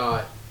 They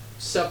got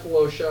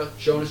Cephalosha,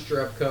 Jonas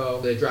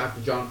Jerebko. They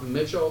drafted Jonathan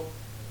Mitchell.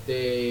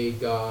 They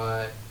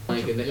got.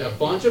 A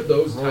bunch of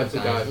those types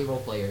of guys. Role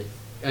players.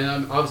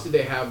 And obviously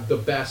they have the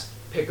best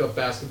pickup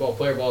basketball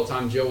player of all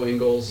time, Joe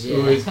Ingles,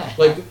 who is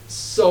like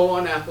so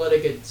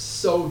unathletic and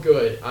so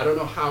good. I don't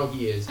know how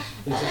he is.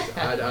 He's just,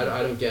 I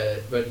don't get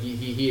it, but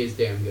he is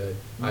damn good.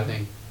 I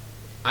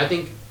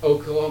think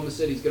Oklahoma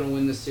City's going to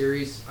win this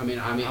series. I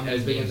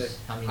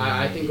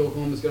think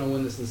Oklahoma's going to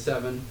win this in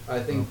 7. I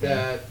think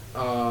that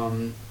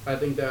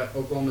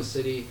Oklahoma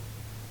City,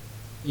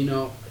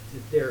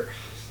 they're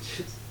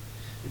just.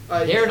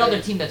 They're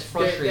another team that's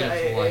frustrating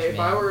to watch. If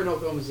I were an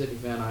Oklahoma City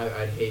fan,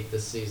 I'd hate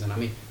this season. I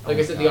mean, like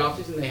I said, the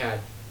offseason they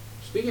had.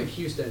 Speaking of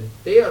Houston,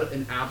 they had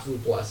an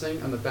absolute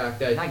blessing on the fact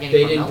that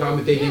they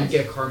didn't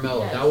get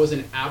Carmelo. Yes. That was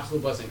an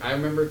absolute blessing. I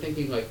remember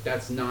thinking like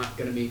that's not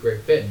going to be a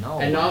great fit. No,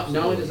 and not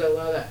only does that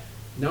allow that,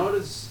 not only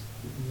does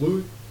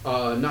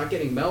not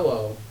getting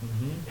Melo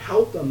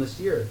help them this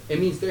year. It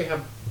means they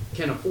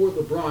can afford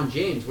LeBron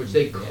James, which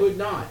they could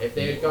not if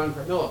they had gotten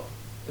Carmelo.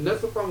 And that's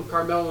the problem with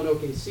Carmelo and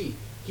OKC.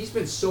 He's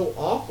been so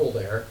awful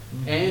there,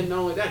 and not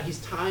only that, he's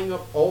tying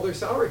up all their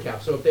salary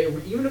cap. So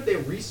even if they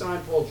re-sign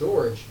Paul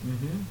George,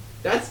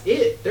 that's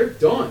it. They're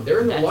done.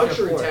 They're in the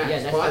luxury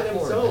tax by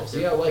themselves.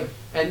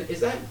 And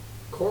is that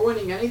core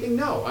winning anything?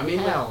 No. I mean,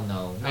 hell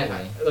no. No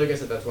way. Like I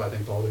said, that's why I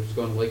think Paul George is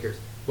going to Lakers.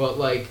 But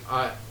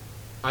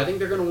I think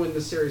they're going to win the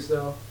series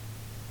though.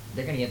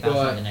 They're going to get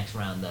bounced in the next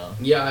round though.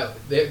 Yeah,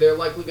 they're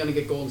likely going to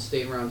get Golden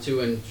State in round 2,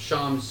 and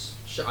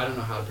I don't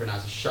know how to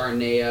pronounce it.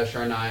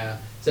 Sharnaya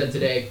said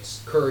today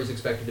Curry's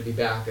expected to be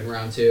back in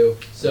round 2.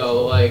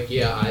 So, I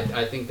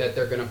think that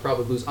they're going to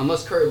probably lose,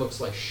 unless Curry looks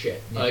like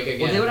shit. Yeah.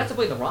 They would have to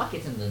play the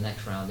Rockets in the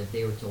next round if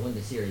they were to win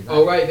the series.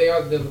 Oh, right, they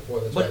are the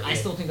before. That's but right, I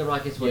still think the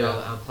Rockets would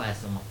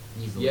outclass them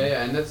easily.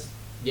 Yeah, and that's...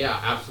 Yeah,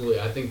 absolutely.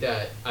 I think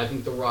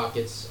the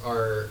Rockets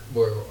are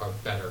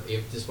better,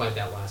 despite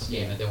that last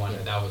game that they won.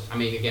 Yeah. That was... I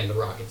mean, again, the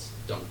Rockets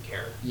don't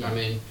care. Yeah. I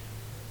mean...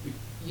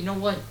 You know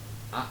what?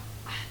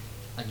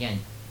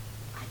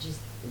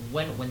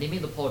 When they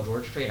made the Paul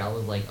George trade, I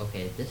was like,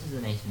 okay, this is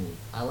a nice move.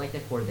 I like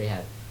that core they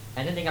have.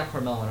 And then they got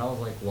Carmelo, and I was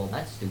like, well,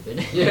 that's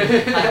stupid.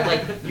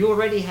 Yeah. You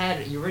already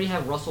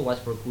have Russell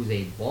Westbrook, who's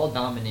a ball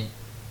dominant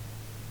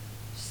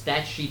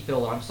stat sheet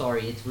filler. I'm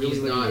sorry, it's really He's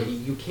what not. he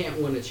is. You can't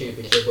win a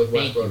championship with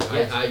Thank you. Westbrook.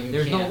 Yes. You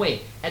There's can't. no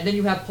way. And then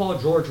you have Paul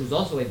George, who's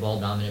also a ball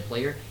dominant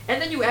player, and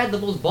then you add the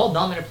most ball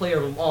dominant player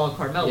of them all,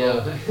 Carmelo,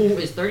 Yeah. who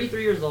is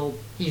 33 years old.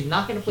 He's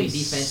not going to play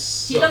defense.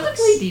 Sucks. He doesn't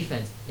play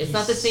defense. It's He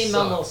not the same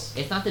Melo. sucks.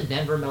 It's not the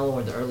Denver Melo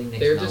or the early Knicks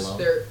They're Melo. just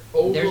they're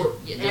over.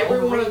 They're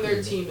Everyone on their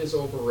overrated. team is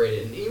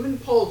overrated, and even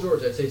Paul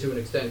George, I'd say to an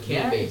extent,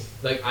 can Yes.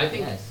 be. Like I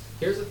think. Yes.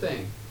 Here's the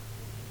thing.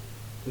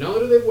 Not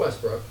only do they have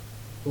Westbrook,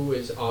 who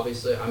is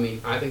obviously. I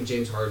mean, I think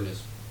James Harden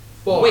is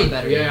far Way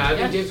better Yeah, than I him.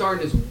 think Yes. James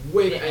Harden is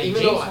way. And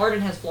even James though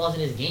Harden has flaws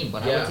in his game,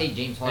 but I Yeah. would take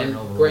James Harden and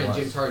over granted, Russ.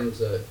 James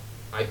Harden's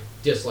I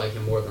dislike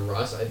him more than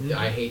Russ. Mhm.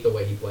 I hate the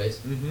way he plays.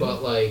 Mhm.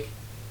 But like,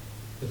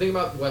 the thing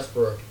about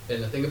Westbrook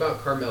and the thing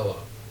about Carmelo,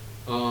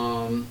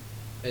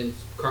 and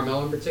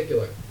Carmelo in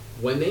particular,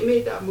 when they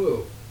made that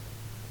move,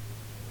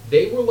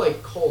 they were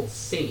like called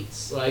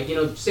saints. Like, you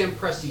know, Sam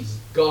Presti's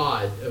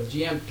god of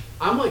GM.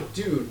 I'm like,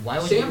 dude, Why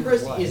would Sam you-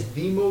 Presti why? is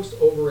the most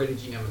overrated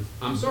GM.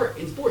 I'm sorry,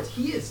 in sports,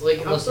 he is.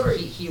 Like, I'm Listen, sorry.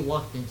 He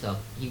lucked into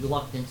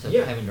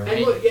Yeah, Kevin and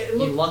Durant. look- yeah,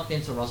 and he look, lucked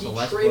into Russell he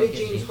Westbrook. traded and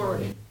James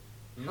Harden.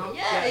 How-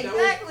 Yeah, that was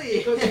exactly.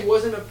 because he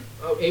wasn't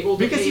able to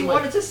Because pay he him,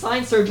 wanted to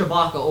sign Serge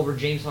Ibaka over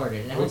James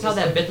Harden, and Which that's how is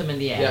that like- bit them in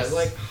the Yeah, ass.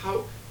 like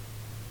how.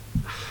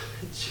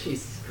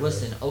 Jesus. Christ.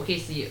 Listen,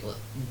 OKC,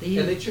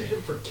 And they traded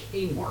him for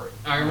Kmart.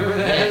 I remember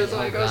Yeah, that. It was oh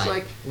like I was God.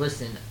 like,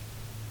 Listen,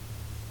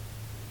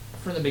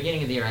 from the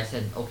beginning of the year, I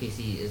said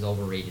OKC is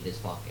overrated as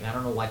fuck, and I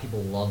don't know why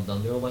people love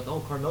them. They were like, "Oh,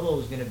 Carmelo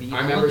is gonna be." I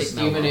remember Olympic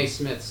Stephen Melo. A.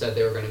 Smith said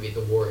they were going to beat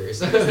the Warriors.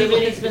 Stephen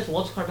A. Smith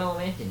loves Carmelo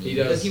Anthony He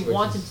does, because he which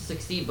wants is- him to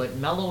succeed, but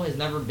Melo has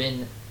never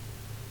been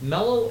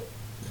Melo.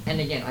 And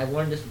again, I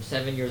learned this from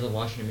 7 years of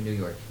watching him in New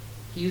York.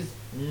 He's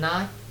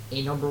not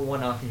a number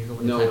one option you can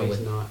win the No, title he's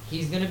with. not.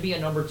 He's gonna be a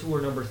number 2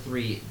 or number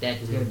 3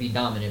 that's gonna Mhm. be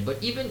dominant.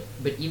 But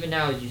even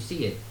now, as you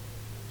see it,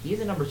 he's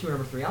a number 2 or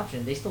number 3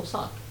 option. They still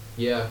suck,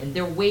 Yeah. and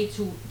they're way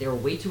too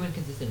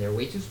inconsistent. They're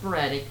way too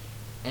sporadic.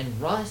 And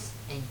Russ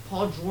and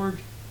Paul George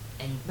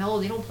and Melo,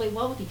 they don't play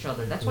well with each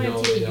other. That's why No,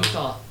 I'm they taking don't.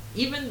 Utah.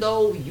 Even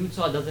though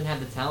Utah doesn't have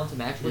the talent to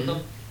match with Mhm.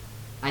 them,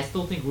 I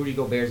still think Rudy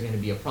Gobert is going to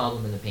be a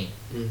problem in the paint.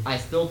 Mm. I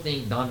still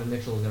think Donovan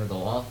Mitchell is going to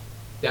go off.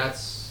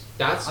 That's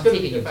I'm going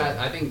to be taking the Utah. bad.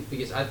 I think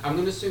because I'm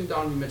going to assume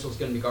Donovan Mitchell's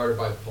going to be guarded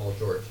by Paul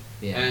George.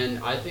 Yeah.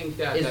 And I think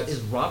that that's.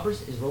 Is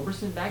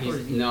Robertson back or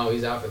is he? No,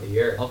 he's out for the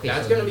year. Okay,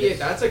 that's so going to be this-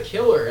 that's a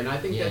killer, and I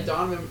think Yeah. that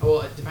Donovan.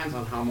 Well, it depends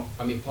on how.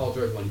 I mean, Paul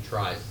George when he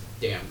tries, is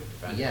a damn good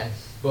defender. Yes.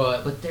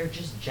 But They're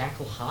just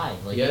Jackal High.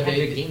 Like Yeah, they have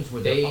they- their games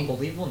where they- they're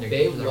unbelievable and their they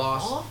games where they're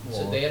lost. awful.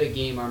 So they had a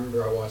game. I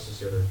remember I watched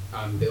this year.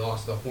 They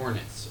lost the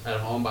Hornets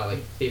at home by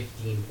like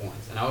 15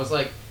 points, and I was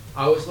like,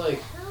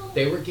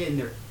 they were getting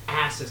their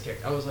asses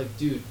kicked. I was like,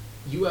 dude,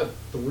 you have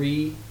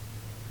 3.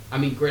 I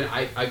mean,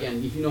 granted,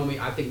 again, if you know me,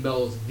 I think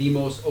Melo's the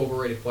most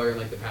overrated player in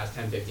like the past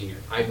 10, 15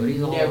 years. I've But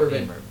he's a Hall never of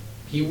been. Famer.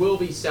 He will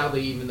be,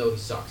 sadly, even though he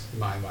sucks in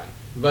my mind.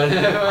 But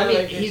I mean,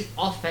 like, he's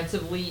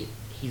offensively,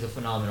 he's a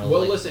phenomenal.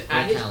 well, like, listen, great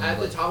at talent,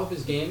 the but- top of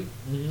his game,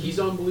 Mhm. he's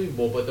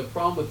unbelievable. But the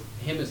problem with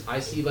him is, I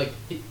see like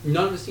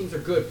none of his teams are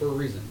good for a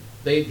reason.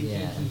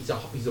 Yeah.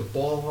 He's a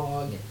ball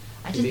hog. Yeah.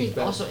 I He just makes think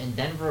bad- also in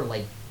Denver,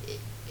 like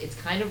it's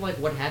kind of like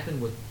what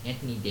happened with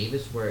Anthony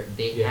Davis, where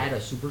they Yeah. had a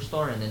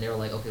superstar and then they were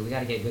like, okay, we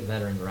got to get good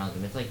veterans around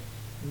him. It's like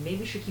maybe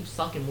we should keep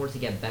sucking more to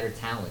get better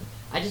talent.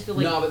 I just feel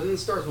like No, but then the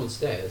stars won't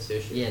stay. That's the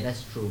issue. yeah,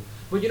 that's true.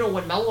 But you know,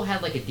 when Melo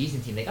had like a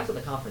decent team, they got to the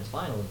conference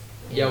finals.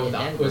 Yeah, well, in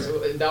that Denver. was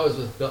with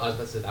Bill. I was about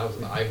to say that was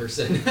with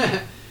Iverson.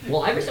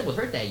 Well, Iverson was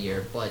hurt that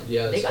year, but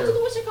Yeah, they that's got to true.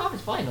 the Western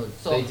Conference Finals.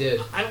 So They did.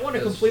 I don't want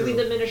to That's completely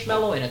true. diminish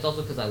Melo, and it's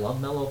also because I love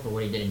Melo for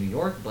what he did in New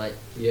York. But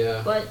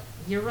Yeah.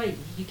 you're right.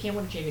 You can't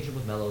win a championship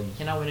with Melo. You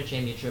cannot win a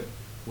championship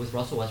with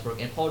Russell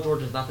Westbrook. And Paul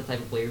George is not the type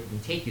of player who can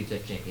take you to a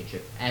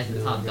championship as the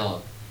No, top no.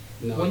 dog.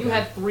 No, When you yeah.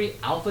 have 3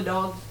 alpha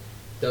dogs,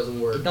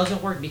 doesn't work. it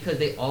doesn't work because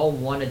they all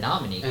want to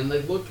dominate. And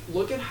like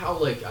look at how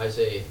like I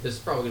say this is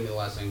probably gonna be the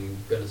last thing I'm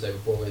gonna say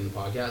before we end the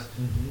podcast.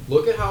 Mhm.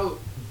 Look at how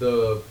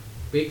the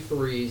big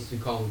threes, we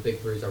call them big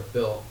threes, are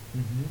built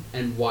Mhm.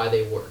 and why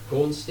they work.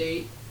 Golden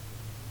State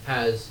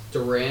has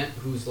Durant,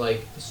 who's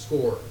like the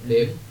scorer. They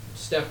have Mhm.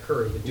 Steph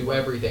Curry to do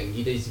everything.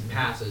 He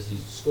passes, he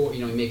score,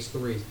 he makes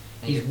threes.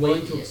 And He's you're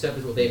willing right, to yeah. accept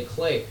his role. They have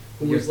Clay,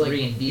 who Your is like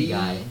 3 and D the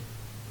guy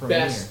from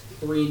best here.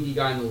 3 and D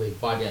guy in the league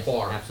by Yes,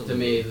 far.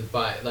 absolutely. To me,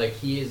 by like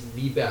he is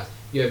the best.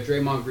 You have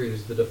Draymond Green,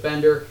 who's the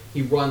defender.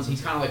 He runs.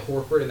 He's kind of like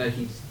Horford in that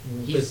he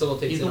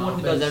facilitates. He's the an one who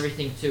offense. does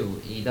everything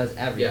too. He does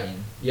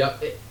everything.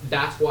 Yep.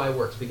 That's why it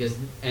works because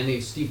Mhm. and they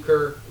have Steve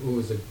Kerr, who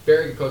is a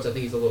very good coach. I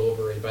think he's a little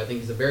overrated, but I think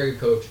he's a very good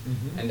coach,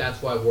 Mhm. and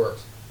that's why it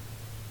works.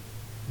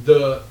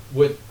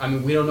 I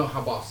mean, we don't know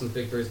how Boston's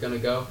victory is going to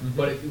go, Mhm.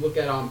 but if you look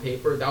at it on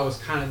paper, that was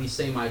kind of the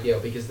same idea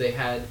because they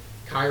had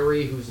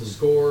Kyrie, who's the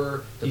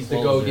scorer, The he's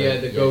closer,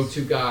 the yes.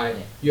 go-to guy. Yeah.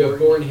 You have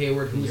Gordon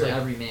Hayward, who's Your like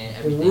everyman,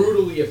 everything.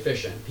 brutally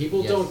efficient. People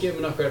Yes. don't give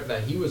him enough credit for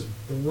that. He was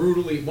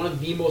brutally one of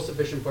the most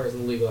efficient players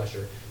in the league last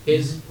year.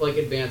 His Mhm. like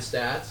advanced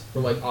stats for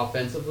like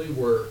offensively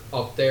were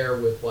up there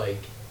with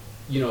like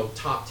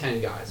top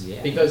 10 guys.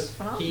 Yeah, because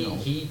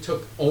he's he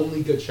took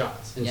only good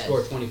shots and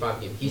scored 25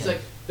 a game. He's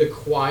like the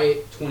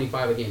quiet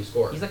 25 a game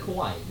scorer. He's like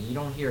Kawhi. You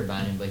don't hear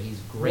about him, but he's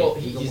great. Well,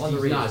 he's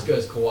not as good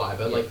as Kawhi,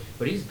 but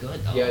but he's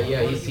good though.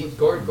 Yeah,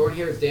 Gordon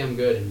Hayward's damn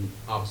good, and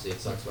obviously it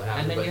sucks what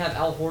happened. And then you have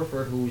Al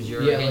Horford, who's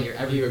your your glue.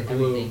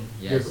 Everything.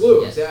 Your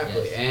glue,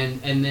 exactly. Yes.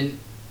 And then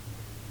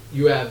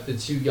you have the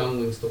two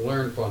younglings to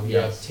learn from. You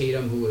have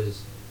Tatum, who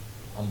is.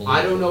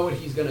 I don't know what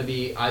he's going to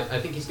be. I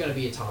think he's going to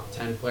be a top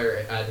 10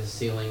 player at his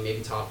ceiling,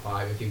 maybe top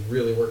 5 if he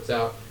really works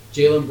out.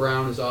 Jaylen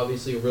Brown is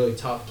obviously a really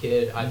tough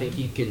kid. I think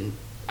he can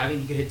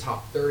hit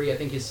top 30. I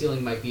think his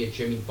ceiling might be a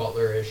Jimmy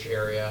Butler-ish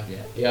area.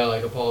 Yeah,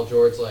 like a Paul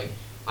George. Like,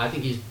 I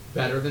think he's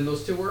better than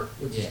those two were,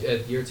 which is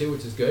at year 2,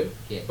 which is good.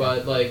 Yeah.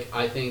 But like,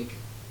 I think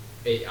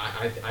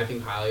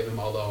highly of him.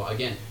 Although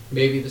again,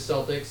 maybe the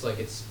Celtics, like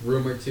it's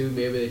rumored too,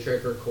 maybe they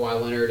trade for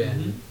Kawhi Leonard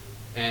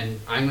and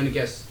I'm gonna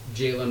guess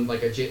Jaylen,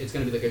 it's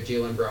gonna be like a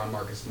Jaylen Brown,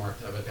 Marcus Smart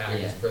type of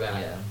package for that.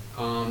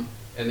 Yeah.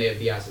 And they have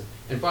the assets.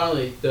 And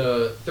finally,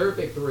 the third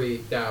big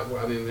three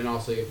and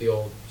also you have the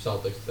old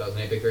Celtics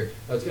 2008 big three.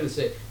 I was gonna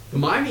say the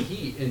Miami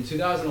Heat in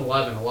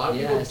 2011. A lot of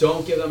people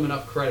don't give them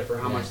enough credit for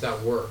how much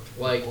that worked.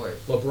 Like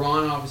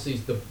LeBron, obviously,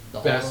 is the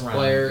best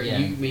player. Yeah.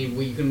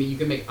 You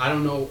can make. I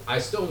don't know. I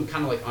still am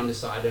kind of like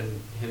undecided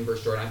on him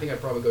versus Jordan. I think I'd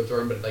probably go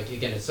Jordan, but like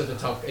again, it's such a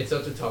tough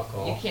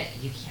call. You can't.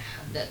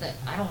 That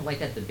I don't like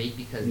that debate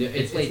because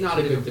it's not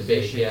a good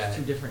debate. Yeah.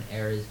 2 different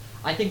eras.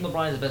 I think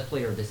LeBron is the best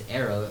player of this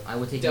era. I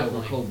would take him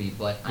over Kobe,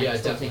 but I'm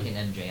still taking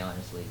MJ,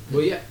 honestly.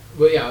 Well,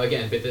 yeah.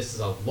 Again, but this is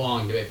a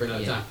long debate for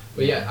another time.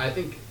 But I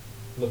think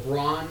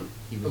LeBron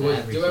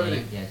was do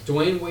everything. Yes.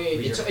 Dwayne Wade.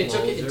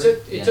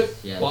 It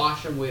took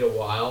Bosh and Wade a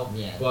while.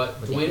 Yeah.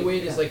 But Dwayne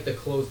Wade is like the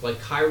close. Like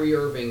Kyrie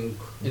Irving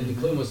in the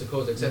Cleveland was the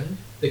closer. Except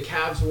the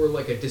Cavs were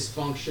like a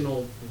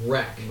dysfunctional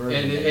wreck, and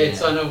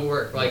it's not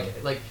work.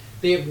 Like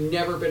they have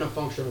never been a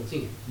functional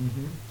team.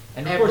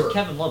 And of course,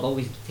 Kevin Love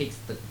always takes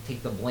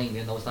the blame,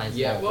 even though it's not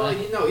his fault. Well,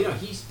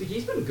 he's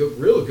been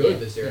real good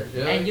this year.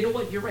 Yeah. And you know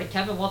what? You're right.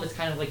 Kevin Love is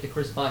kind of like the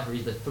Chris Bosh, where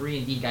he's the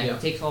 3-and-D guy who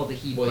takes all the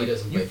heat. Well, he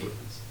doesn't play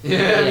defense.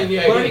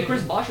 But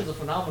Chris Bosh was a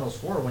phenomenal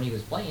scorer when he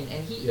was playing,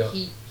 and he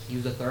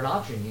was a third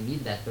option. You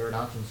needed that third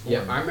option scorer.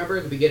 Yeah, I remember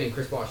at the beginning,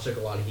 Chris Bosh took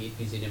a lot of heat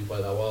because he didn't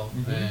play that well,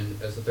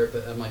 and as the third,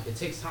 I'm like, it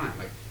takes time.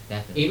 Like,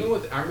 definitely. Even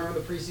with, I remember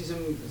the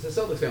preseason, as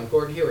a Celtics fan, with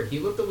Gordon Hayward, he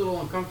looked a little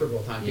uncomfortable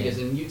at times because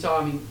in Utah,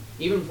 I mean,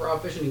 even for how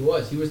efficient he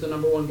was the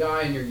number 1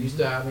 guy, and you're used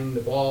to having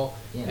the ball.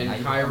 Yeah,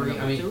 and Kyrie,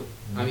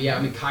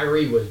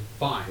 Kyrie was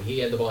fine. He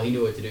had the ball. He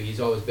knew what to do. He's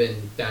always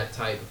been that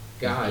type of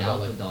guy. He's the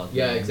alpha dog.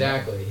 Yeah,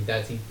 exactly.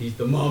 He's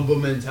the Mamba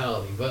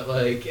mentality. But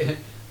I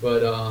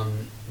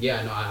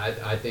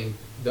think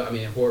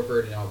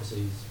Horford, and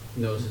obviously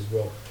he knows his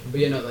role.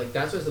 But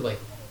that's what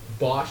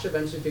Bosh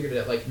eventually figured it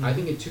out. Like I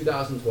think in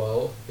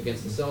 2012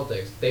 against the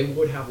Celtics, they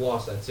would have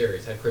lost that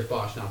series had Chris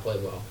Bosh not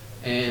played well.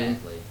 And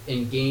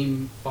in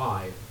Game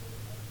 5,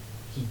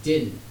 he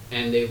didn't,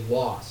 and they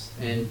lost.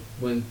 And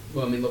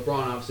LeBron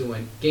obviously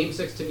went. Game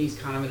 6 to me is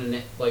kind of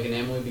an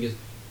anomaly because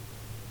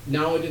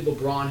not only did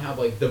LeBron have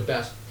the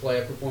best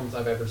playoff performance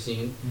I've ever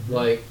seen,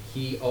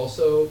 he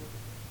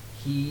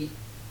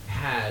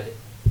had.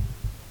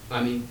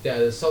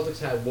 The Celtics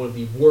had one of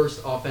the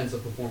worst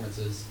offensive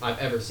performances I've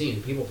ever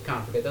seen. People kind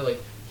of forget that.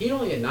 He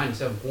only had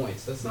 97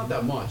 points. That's not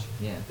that much.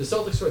 Yeah. The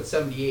Celtics scored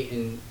 78,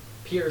 and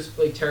Pierce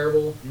played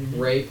terrible.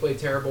 Ray played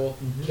terrible.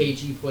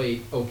 KG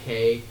played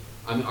okay.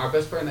 Our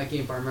best player in that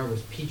game, if I remember,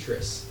 was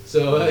Petrus.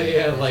 So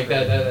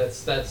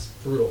that's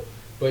brutal.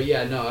 But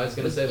I was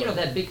gonna say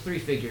that big 3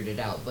 figured it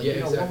out. But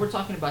when we're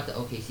talking about the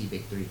OKC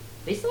big 3,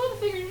 they still haven't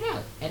figured it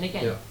out. And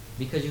again.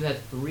 Because you have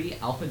 3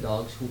 alpha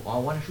dogs who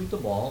all want to shoot the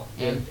ball,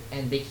 and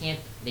they can't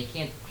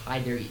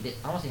hide their. I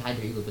don't want to say hide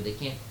their ego, but they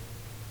can't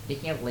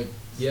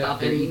stop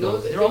their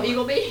egos. They're all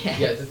ego maniacs.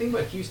 Yeah, the thing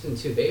about Houston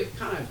too, they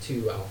kind of have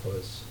 2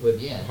 alphas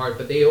with Hart,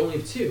 but they only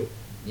have 2.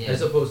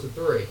 As opposed to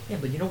 3. Yeah,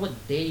 but you know what?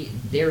 They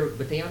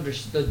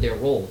understood their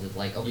roles. It's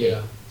like,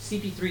 okay,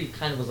 CP3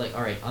 kind of was like,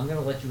 all right, I'm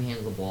gonna let you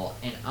handle the ball,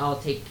 and I'll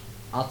take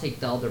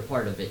the other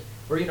part of it.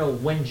 Or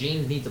when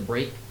James needs a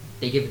break,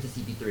 they give it to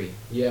CP3.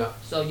 Yeah.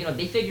 So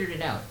they figured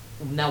it out.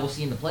 Now we'll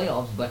see in the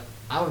playoffs, but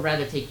I would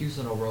rather take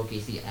Houston over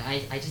OKC.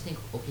 I just think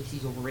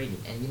OKC's overrated.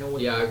 And you know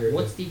what? Yeah, I agree.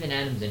 What's Steven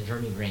Adams and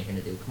Jeremy Grant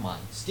gonna do? Come on.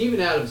 Steven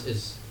Adams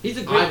is. He's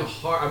a great.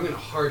 I'm gonna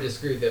hard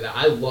disagree with that.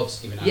 I love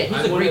Steven Adams. Yeah,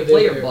 he's a great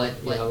player,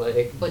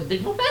 but they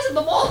don't pass him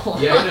the ball.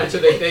 Yeah, so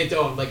they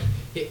don't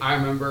I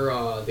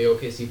remember the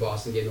OKC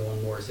Boston game, the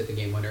one Morris hit the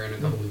game winner in a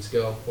couple weeks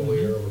ago while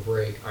we were over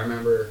break. I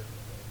remember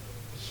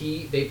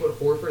they put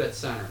Horford at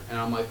center, and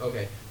I'm like,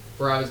 okay.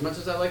 For as much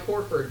as I like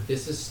Horford,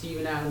 this is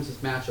Steven Adams'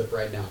 matchup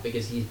right now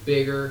because he's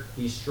bigger,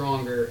 he's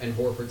stronger, and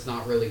Horford's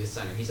not really a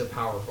center. He's a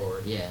power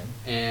forward. Yeah.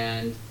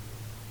 And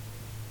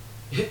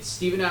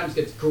Steven Adams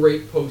gets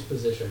great post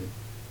position.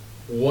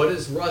 What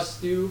does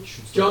Russ do?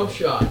 Jump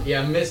shot.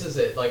 Yeah, misses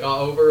it.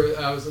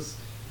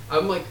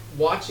 I'm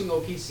watching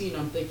OKC and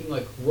I'm thinking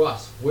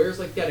Russ, where's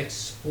that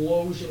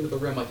explosion to the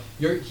rim?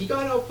 He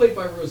got outplayed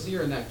by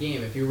Rozier in that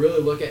game. If you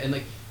really look at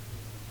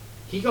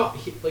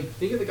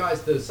think of the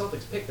guys the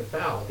Celtics picked to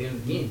foul at the end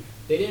of the game.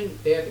 I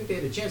think they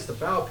had a chance to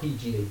foul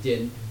PG. They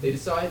didn't. They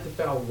decided to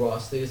foul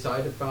Russ. They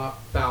decided to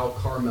foul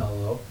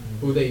Carmelo,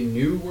 who they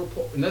knew were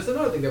poor. And that's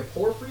another thing. They're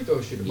poor free throw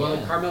shooters. Yeah.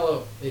 Well,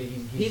 Carmelo,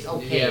 he's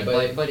okay, yeah,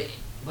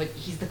 but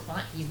he's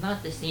he's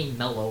not the same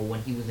Melo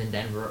when he was in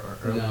Denver or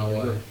early in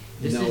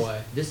New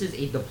York. This is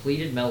a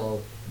depleted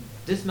Melo.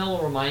 This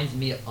Melo reminds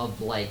me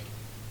of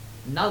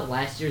not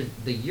last year,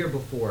 the year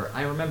before.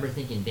 I remember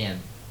thinking, damn,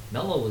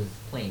 Melo was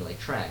playing like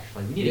trash.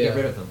 Like, we need to get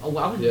rid of him. Oh,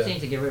 I was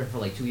saying to get rid of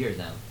him for 2 years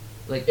now.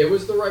 Like, it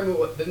was the right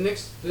move. The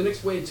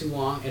Knicks waited too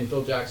long, and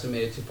Phil Jackson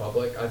made it too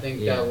public. I think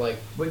that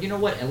But you know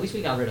what? At least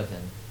we got rid of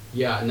him.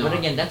 Yeah. No. But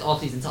again, that's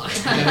off-season talk.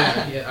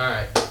 Yeah. All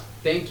right.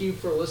 Thank you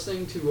for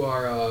listening to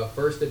our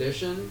first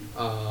edition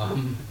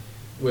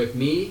with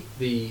me,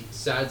 the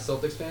sad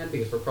Celtics fan,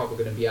 because we're probably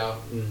going to be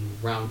out in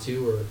round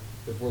 2 or,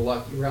 if we're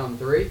lucky, round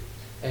 3.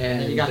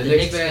 And you got the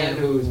Knicks fan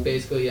who's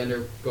basically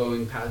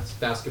undergoing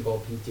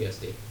basketball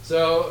PTSD.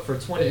 So for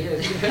 20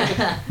 years.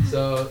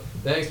 So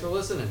thanks for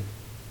listening.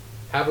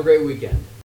 Have a great weekend.